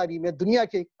दुनियादारी में, दुनिया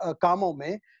के कामों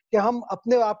में, कि हम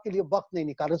अपने आप के लिए वक्त नहीं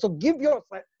निकाल रहे. So give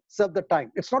yourself the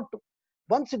time. It's not,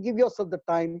 once you give yourself the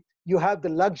time, you have the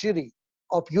luxury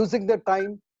of using the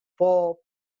time for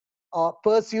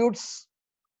pursuits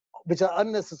which are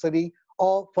unnecessary,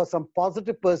 or for some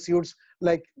positive pursuits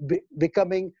like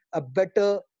becoming a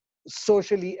better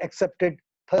socially accepted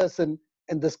person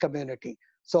in this community.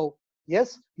 So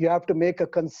yes, you have to make a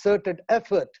concerted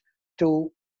effort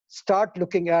to start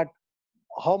looking at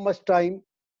how much time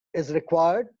is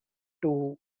required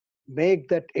to make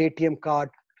that ATM card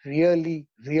really,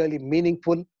 really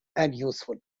meaningful and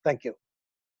useful. Thank you.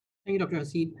 Thank you, Dr.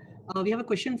 Haseeb. We have a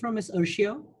question from Ms.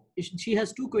 Arshia. She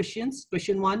has two questions.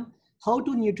 Question one, how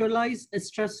to neutralize a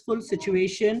stressful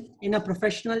situation in a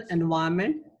professional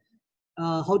environment?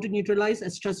 How to neutralize a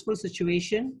stressful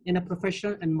situation in a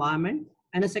professional environment?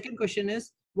 And the second question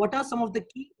is, what are some of the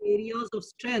key areas of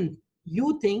strength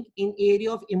you think in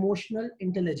area of emotional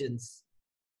intelligence?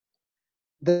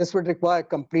 This would require a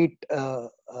complete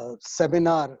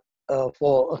seminar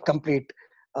for a complete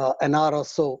an hour or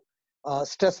so.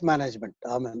 Stress management.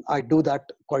 I mean, I do that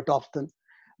quite often.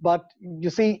 But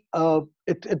you see,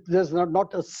 there's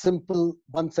not a simple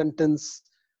one sentence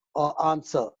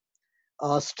answer.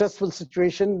 Stressful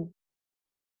situation,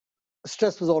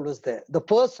 stress was always there. The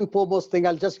first and foremost thing,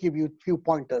 I'll just give you a few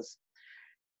pointers.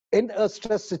 In a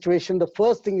stress situation, the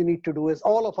first thing you need to do is,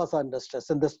 all of us are under stress.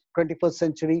 In this 21st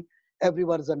century,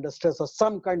 everyone is under stress of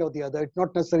some kind or the other. It's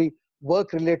not necessarily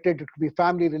work related, it could be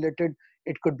family related,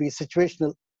 it could be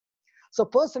situational. So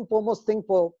first and foremost thing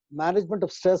for management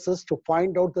of stress is to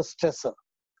find out the stressor.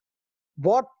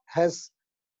 What has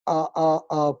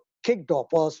kicked off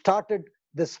or started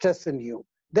the stress in you?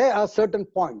 There are certain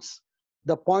points,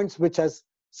 the points which has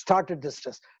started the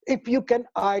stress. If you can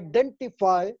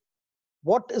identify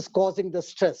what is causing the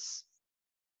stress,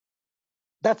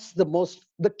 that's the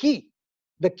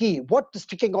key, what is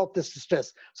kicking off this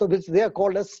stress. So which they are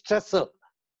called as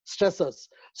stressors.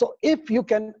 So if you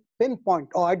can pinpoint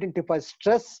or identify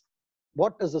stress,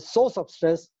 what is the source of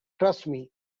stress, trust me,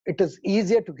 it is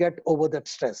easier to get over that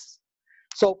stress.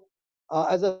 So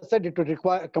as I said, it would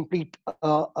require a complete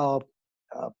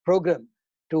program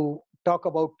to talk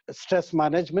about stress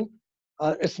management.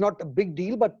 It's not a big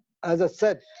deal, but as I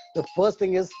said, the first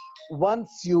thing is,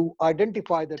 once you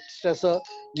identify that stressor,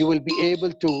 you will be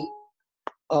able to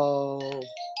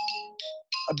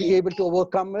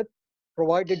overcome it,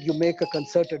 provided you make a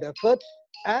concerted effort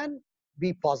and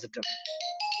be positive.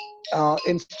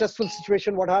 In stressful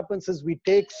situation, what happens is we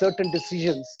take certain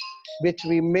decisions which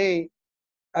we may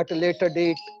at a later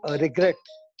date regret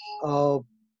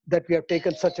that we have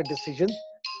taken such a decision.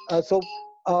 So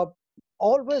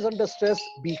always under stress,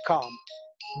 be calm,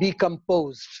 be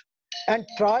composed, and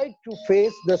try to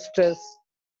face the stress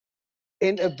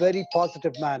in a very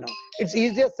positive manner. It's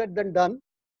easier said than done.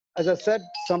 As I said,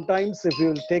 sometimes if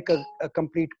you'll take a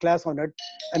complete class on it,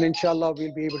 and inshallah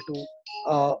we'll be able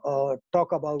to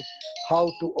talk about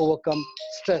how to overcome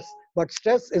stress. But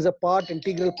stress is a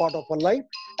integral part of our life,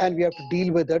 and we have to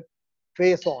deal with it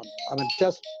face on. I mean,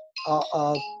 just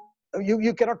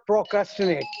you cannot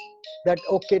procrastinate that,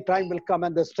 okay, time will come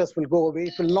and the stress will go away.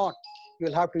 It will not. You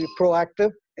will have to be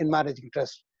proactive in managing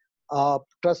stress.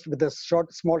 Trust with the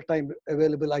small time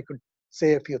available, I could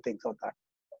say a few things on that.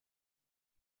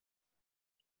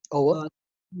 Over.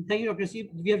 Thank you, Dr. Haseeb.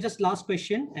 We have just last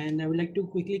question, and I would like to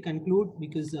quickly conclude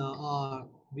because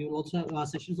we will also our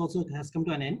sessions also has come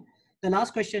to an end. The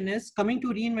last question is coming to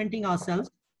reinventing ourselves.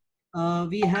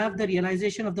 We have the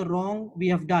realization of the wrong we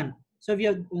have done. So we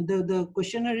have the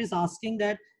questioner is asking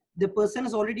that the person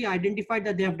has already identified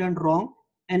that they have done wrong,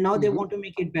 and now they want to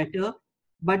make it better,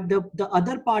 but the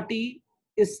other party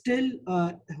is still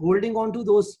holding on to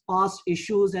those past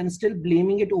issues and still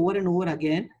blaming it over and over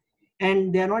again,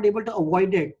 and they are not able to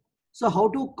avoid it. So how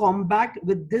to combat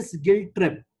with this guilt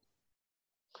trip?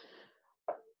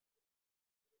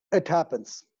 It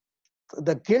happens.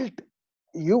 The guilt,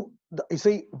 you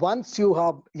see, once you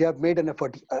have made an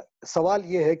effort. Sawal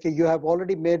ye hai ki you have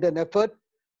already made an effort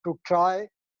to try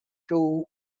to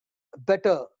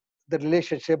better the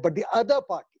relationship, but the other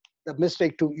party, the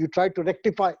mistake too, you try to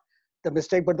rectify the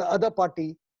mistake, but the other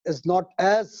party is not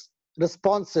as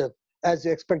responsive as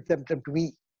you expect them to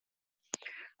be.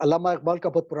 अल्लामा इकबाल का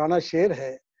बहुत पुराना शेर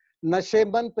है, नशे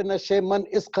मन पे नशे मन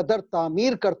इस कदर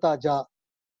तामीर करता जा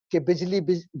कि बिजली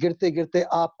गिरते गिरते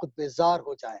आप खुद बेजार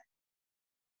हो जाए.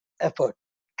 Effort.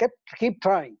 Keep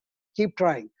trying. Keep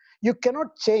trying. You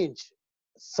cannot change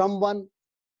someone.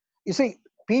 You see,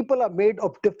 people are made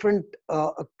of different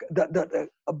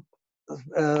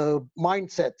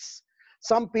mindsets.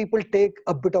 Some people take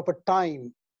a bit of a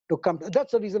time to come.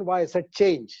 That's the reason why I said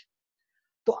change.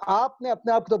 तो आपने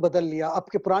अपने आप को तो बदल लिया,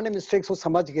 आपके पुराने मिस्टेक्स को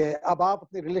समझ गए, अब आप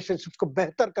अपने रिलेशनशिप को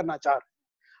बेहतर करना चाह रहे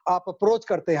हैं, आप अप्रोच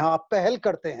करते हैं, आप पहल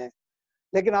करते हैं,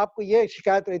 लेकिन आपको ये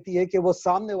शिकायत रहती है कि वो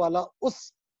सामने वाला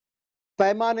उस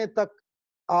पैमाने तक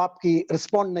आपकी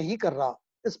रिस्पॉन्ड नहीं कर रहा.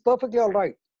 It's perfectly all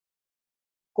right.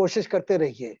 कोशिश करते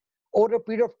रहिए over a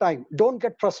period of time. Don't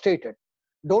get frustrated,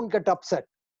 don't get upset.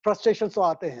 Frustration तो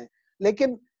आते हैं,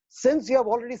 लेकिन since you have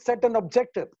already set an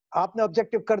objective, आपने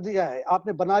ऑब्जेक्टिव कर दिया है,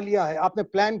 आपने बना लिया है, आपने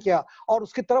प्लान किया और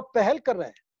उसकी तरफ पहल कर रहे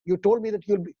हैं. You told me that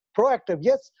you will be proactive.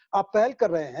 Yes, आप पहल कर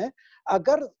रहे हैं.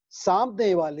 अगर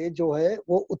सामने वाले जो है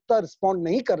वो उतना रिस्पॉन्ड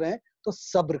नहीं कर रहे हैं तो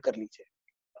सब्र कर लीजिए,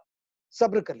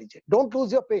 सब्र कर लीजिए. Don't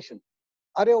lose your patience.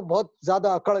 अरे वो बहुत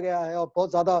ज्यादा अकड़ गया है और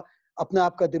बहुत ज्यादा अपने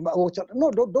आप का दिमाग वो चल, नो,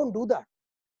 डोंट डू दैट.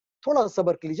 थोड़ा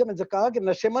सब्र कर लीजिए. मैंने कहा कि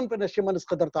नशेमन पे नशेमन इस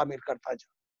कदर तामीर करता जा.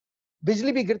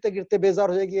 बिजली भी गिरते गिरते बेजार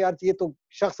हो जाएगी. यार ये तो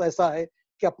शख्स ऐसा है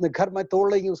कि अपने घर में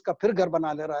तोड़ रही है, उसका फिर घर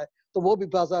बना ले रहा है, तो वो भी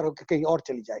बाजार होकर कहीं और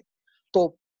चली जाएगी.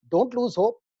 तो don't lose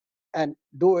hope and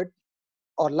do it.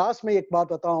 और लास्ट में एक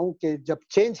बात बताऊं कि जब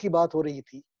चेंज की बात हो रही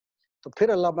थी तो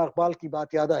फिर अल्लामा इकबाल की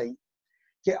बात याद आई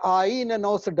कि आईन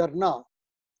नौ से डरना,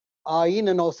 आईन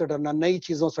नौ से डरना, नई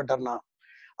चीजों से डरना,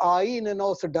 आईन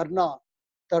नौ से डरना,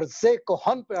 तर्ज़े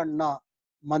कोहन पे अड़ना,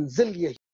 मंजिल यही